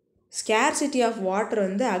 ஸ்கேர்சிட்டி ஆஃப் வாட்டர்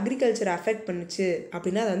வந்து அக்ரிகல்ச்சரை அஃபெக்ட் பண்ணுச்சு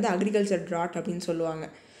அப்படின்னா அது வந்து அக்ரிகல்ச்சர் ட்ராட் அப்படின்னு சொல்லுவாங்க.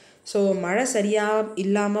 ஸோ மழை சரியாக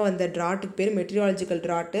இல்லாமல் வந்த ட்ராட்டுக்கு பேர் மெட்டிராலஜிக்கல்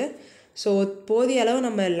ட்ராட்டு. ஸோ போதிய அளவு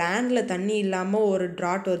நம்ம லேண்டில் தண்ணி இல்லாமல் ஒரு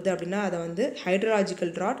ட்ராட் வருது அப்படின்னா அதை வந்து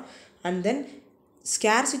hydrological ட்ராட். And then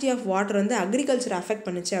scarcity of water வந்து அக்ரிகல்ச்சரை அஃபெக்ட்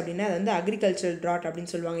பண்ணுச்சு அப்படின்னா அது வந்து அக்ரிகல்ச்சரல் ட்ராட்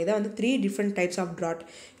அப்படின்னு சொல்லுவாங்க. இதை வந்து 3 டிஃப்ரெண்ட் டைப்ஸ் ஆஃப் ட்ராட்.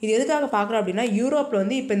 இது எதுக்காக பார்க்குறோம் அப்படின்னா, யூரோப்பில்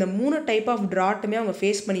வந்து இப்போ இந்த 3 டைப் ஆஃப் ட்ராட்டுமே அவங்க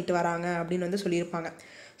ஃபேஸ் பண்ணிட்டு வராங்க அப்படின்னு வந்து சொல்லியிருப்பாங்க.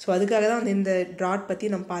 ஸோ அதுக்காக தான் வந்து இந்த ட்ராட் பற்றி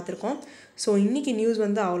நம்ம பார்த்துருக்கோம். ஸோ இன்றைக்கி நியூஸ்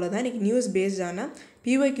வந்து அவ்வளோதான். இன்றைக்கி நியூஸ் பேஸ்டான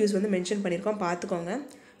PYQs வந்து மென்ஷன் பண்ணியிருக்கோம், பார்த்துக்கோங்க.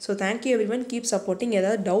 So thank you everyone, keep supporting.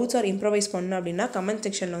 ஏதாவது டவுட்ஸ் ஆர் இம்ப்ரவைஸ் பண்ணணும் அப்படின்னா கமெண்ட்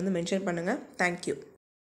செக்ஷனில் வந்து மென்ஷன் பண்ணுங்கள். தேங்க்யூ.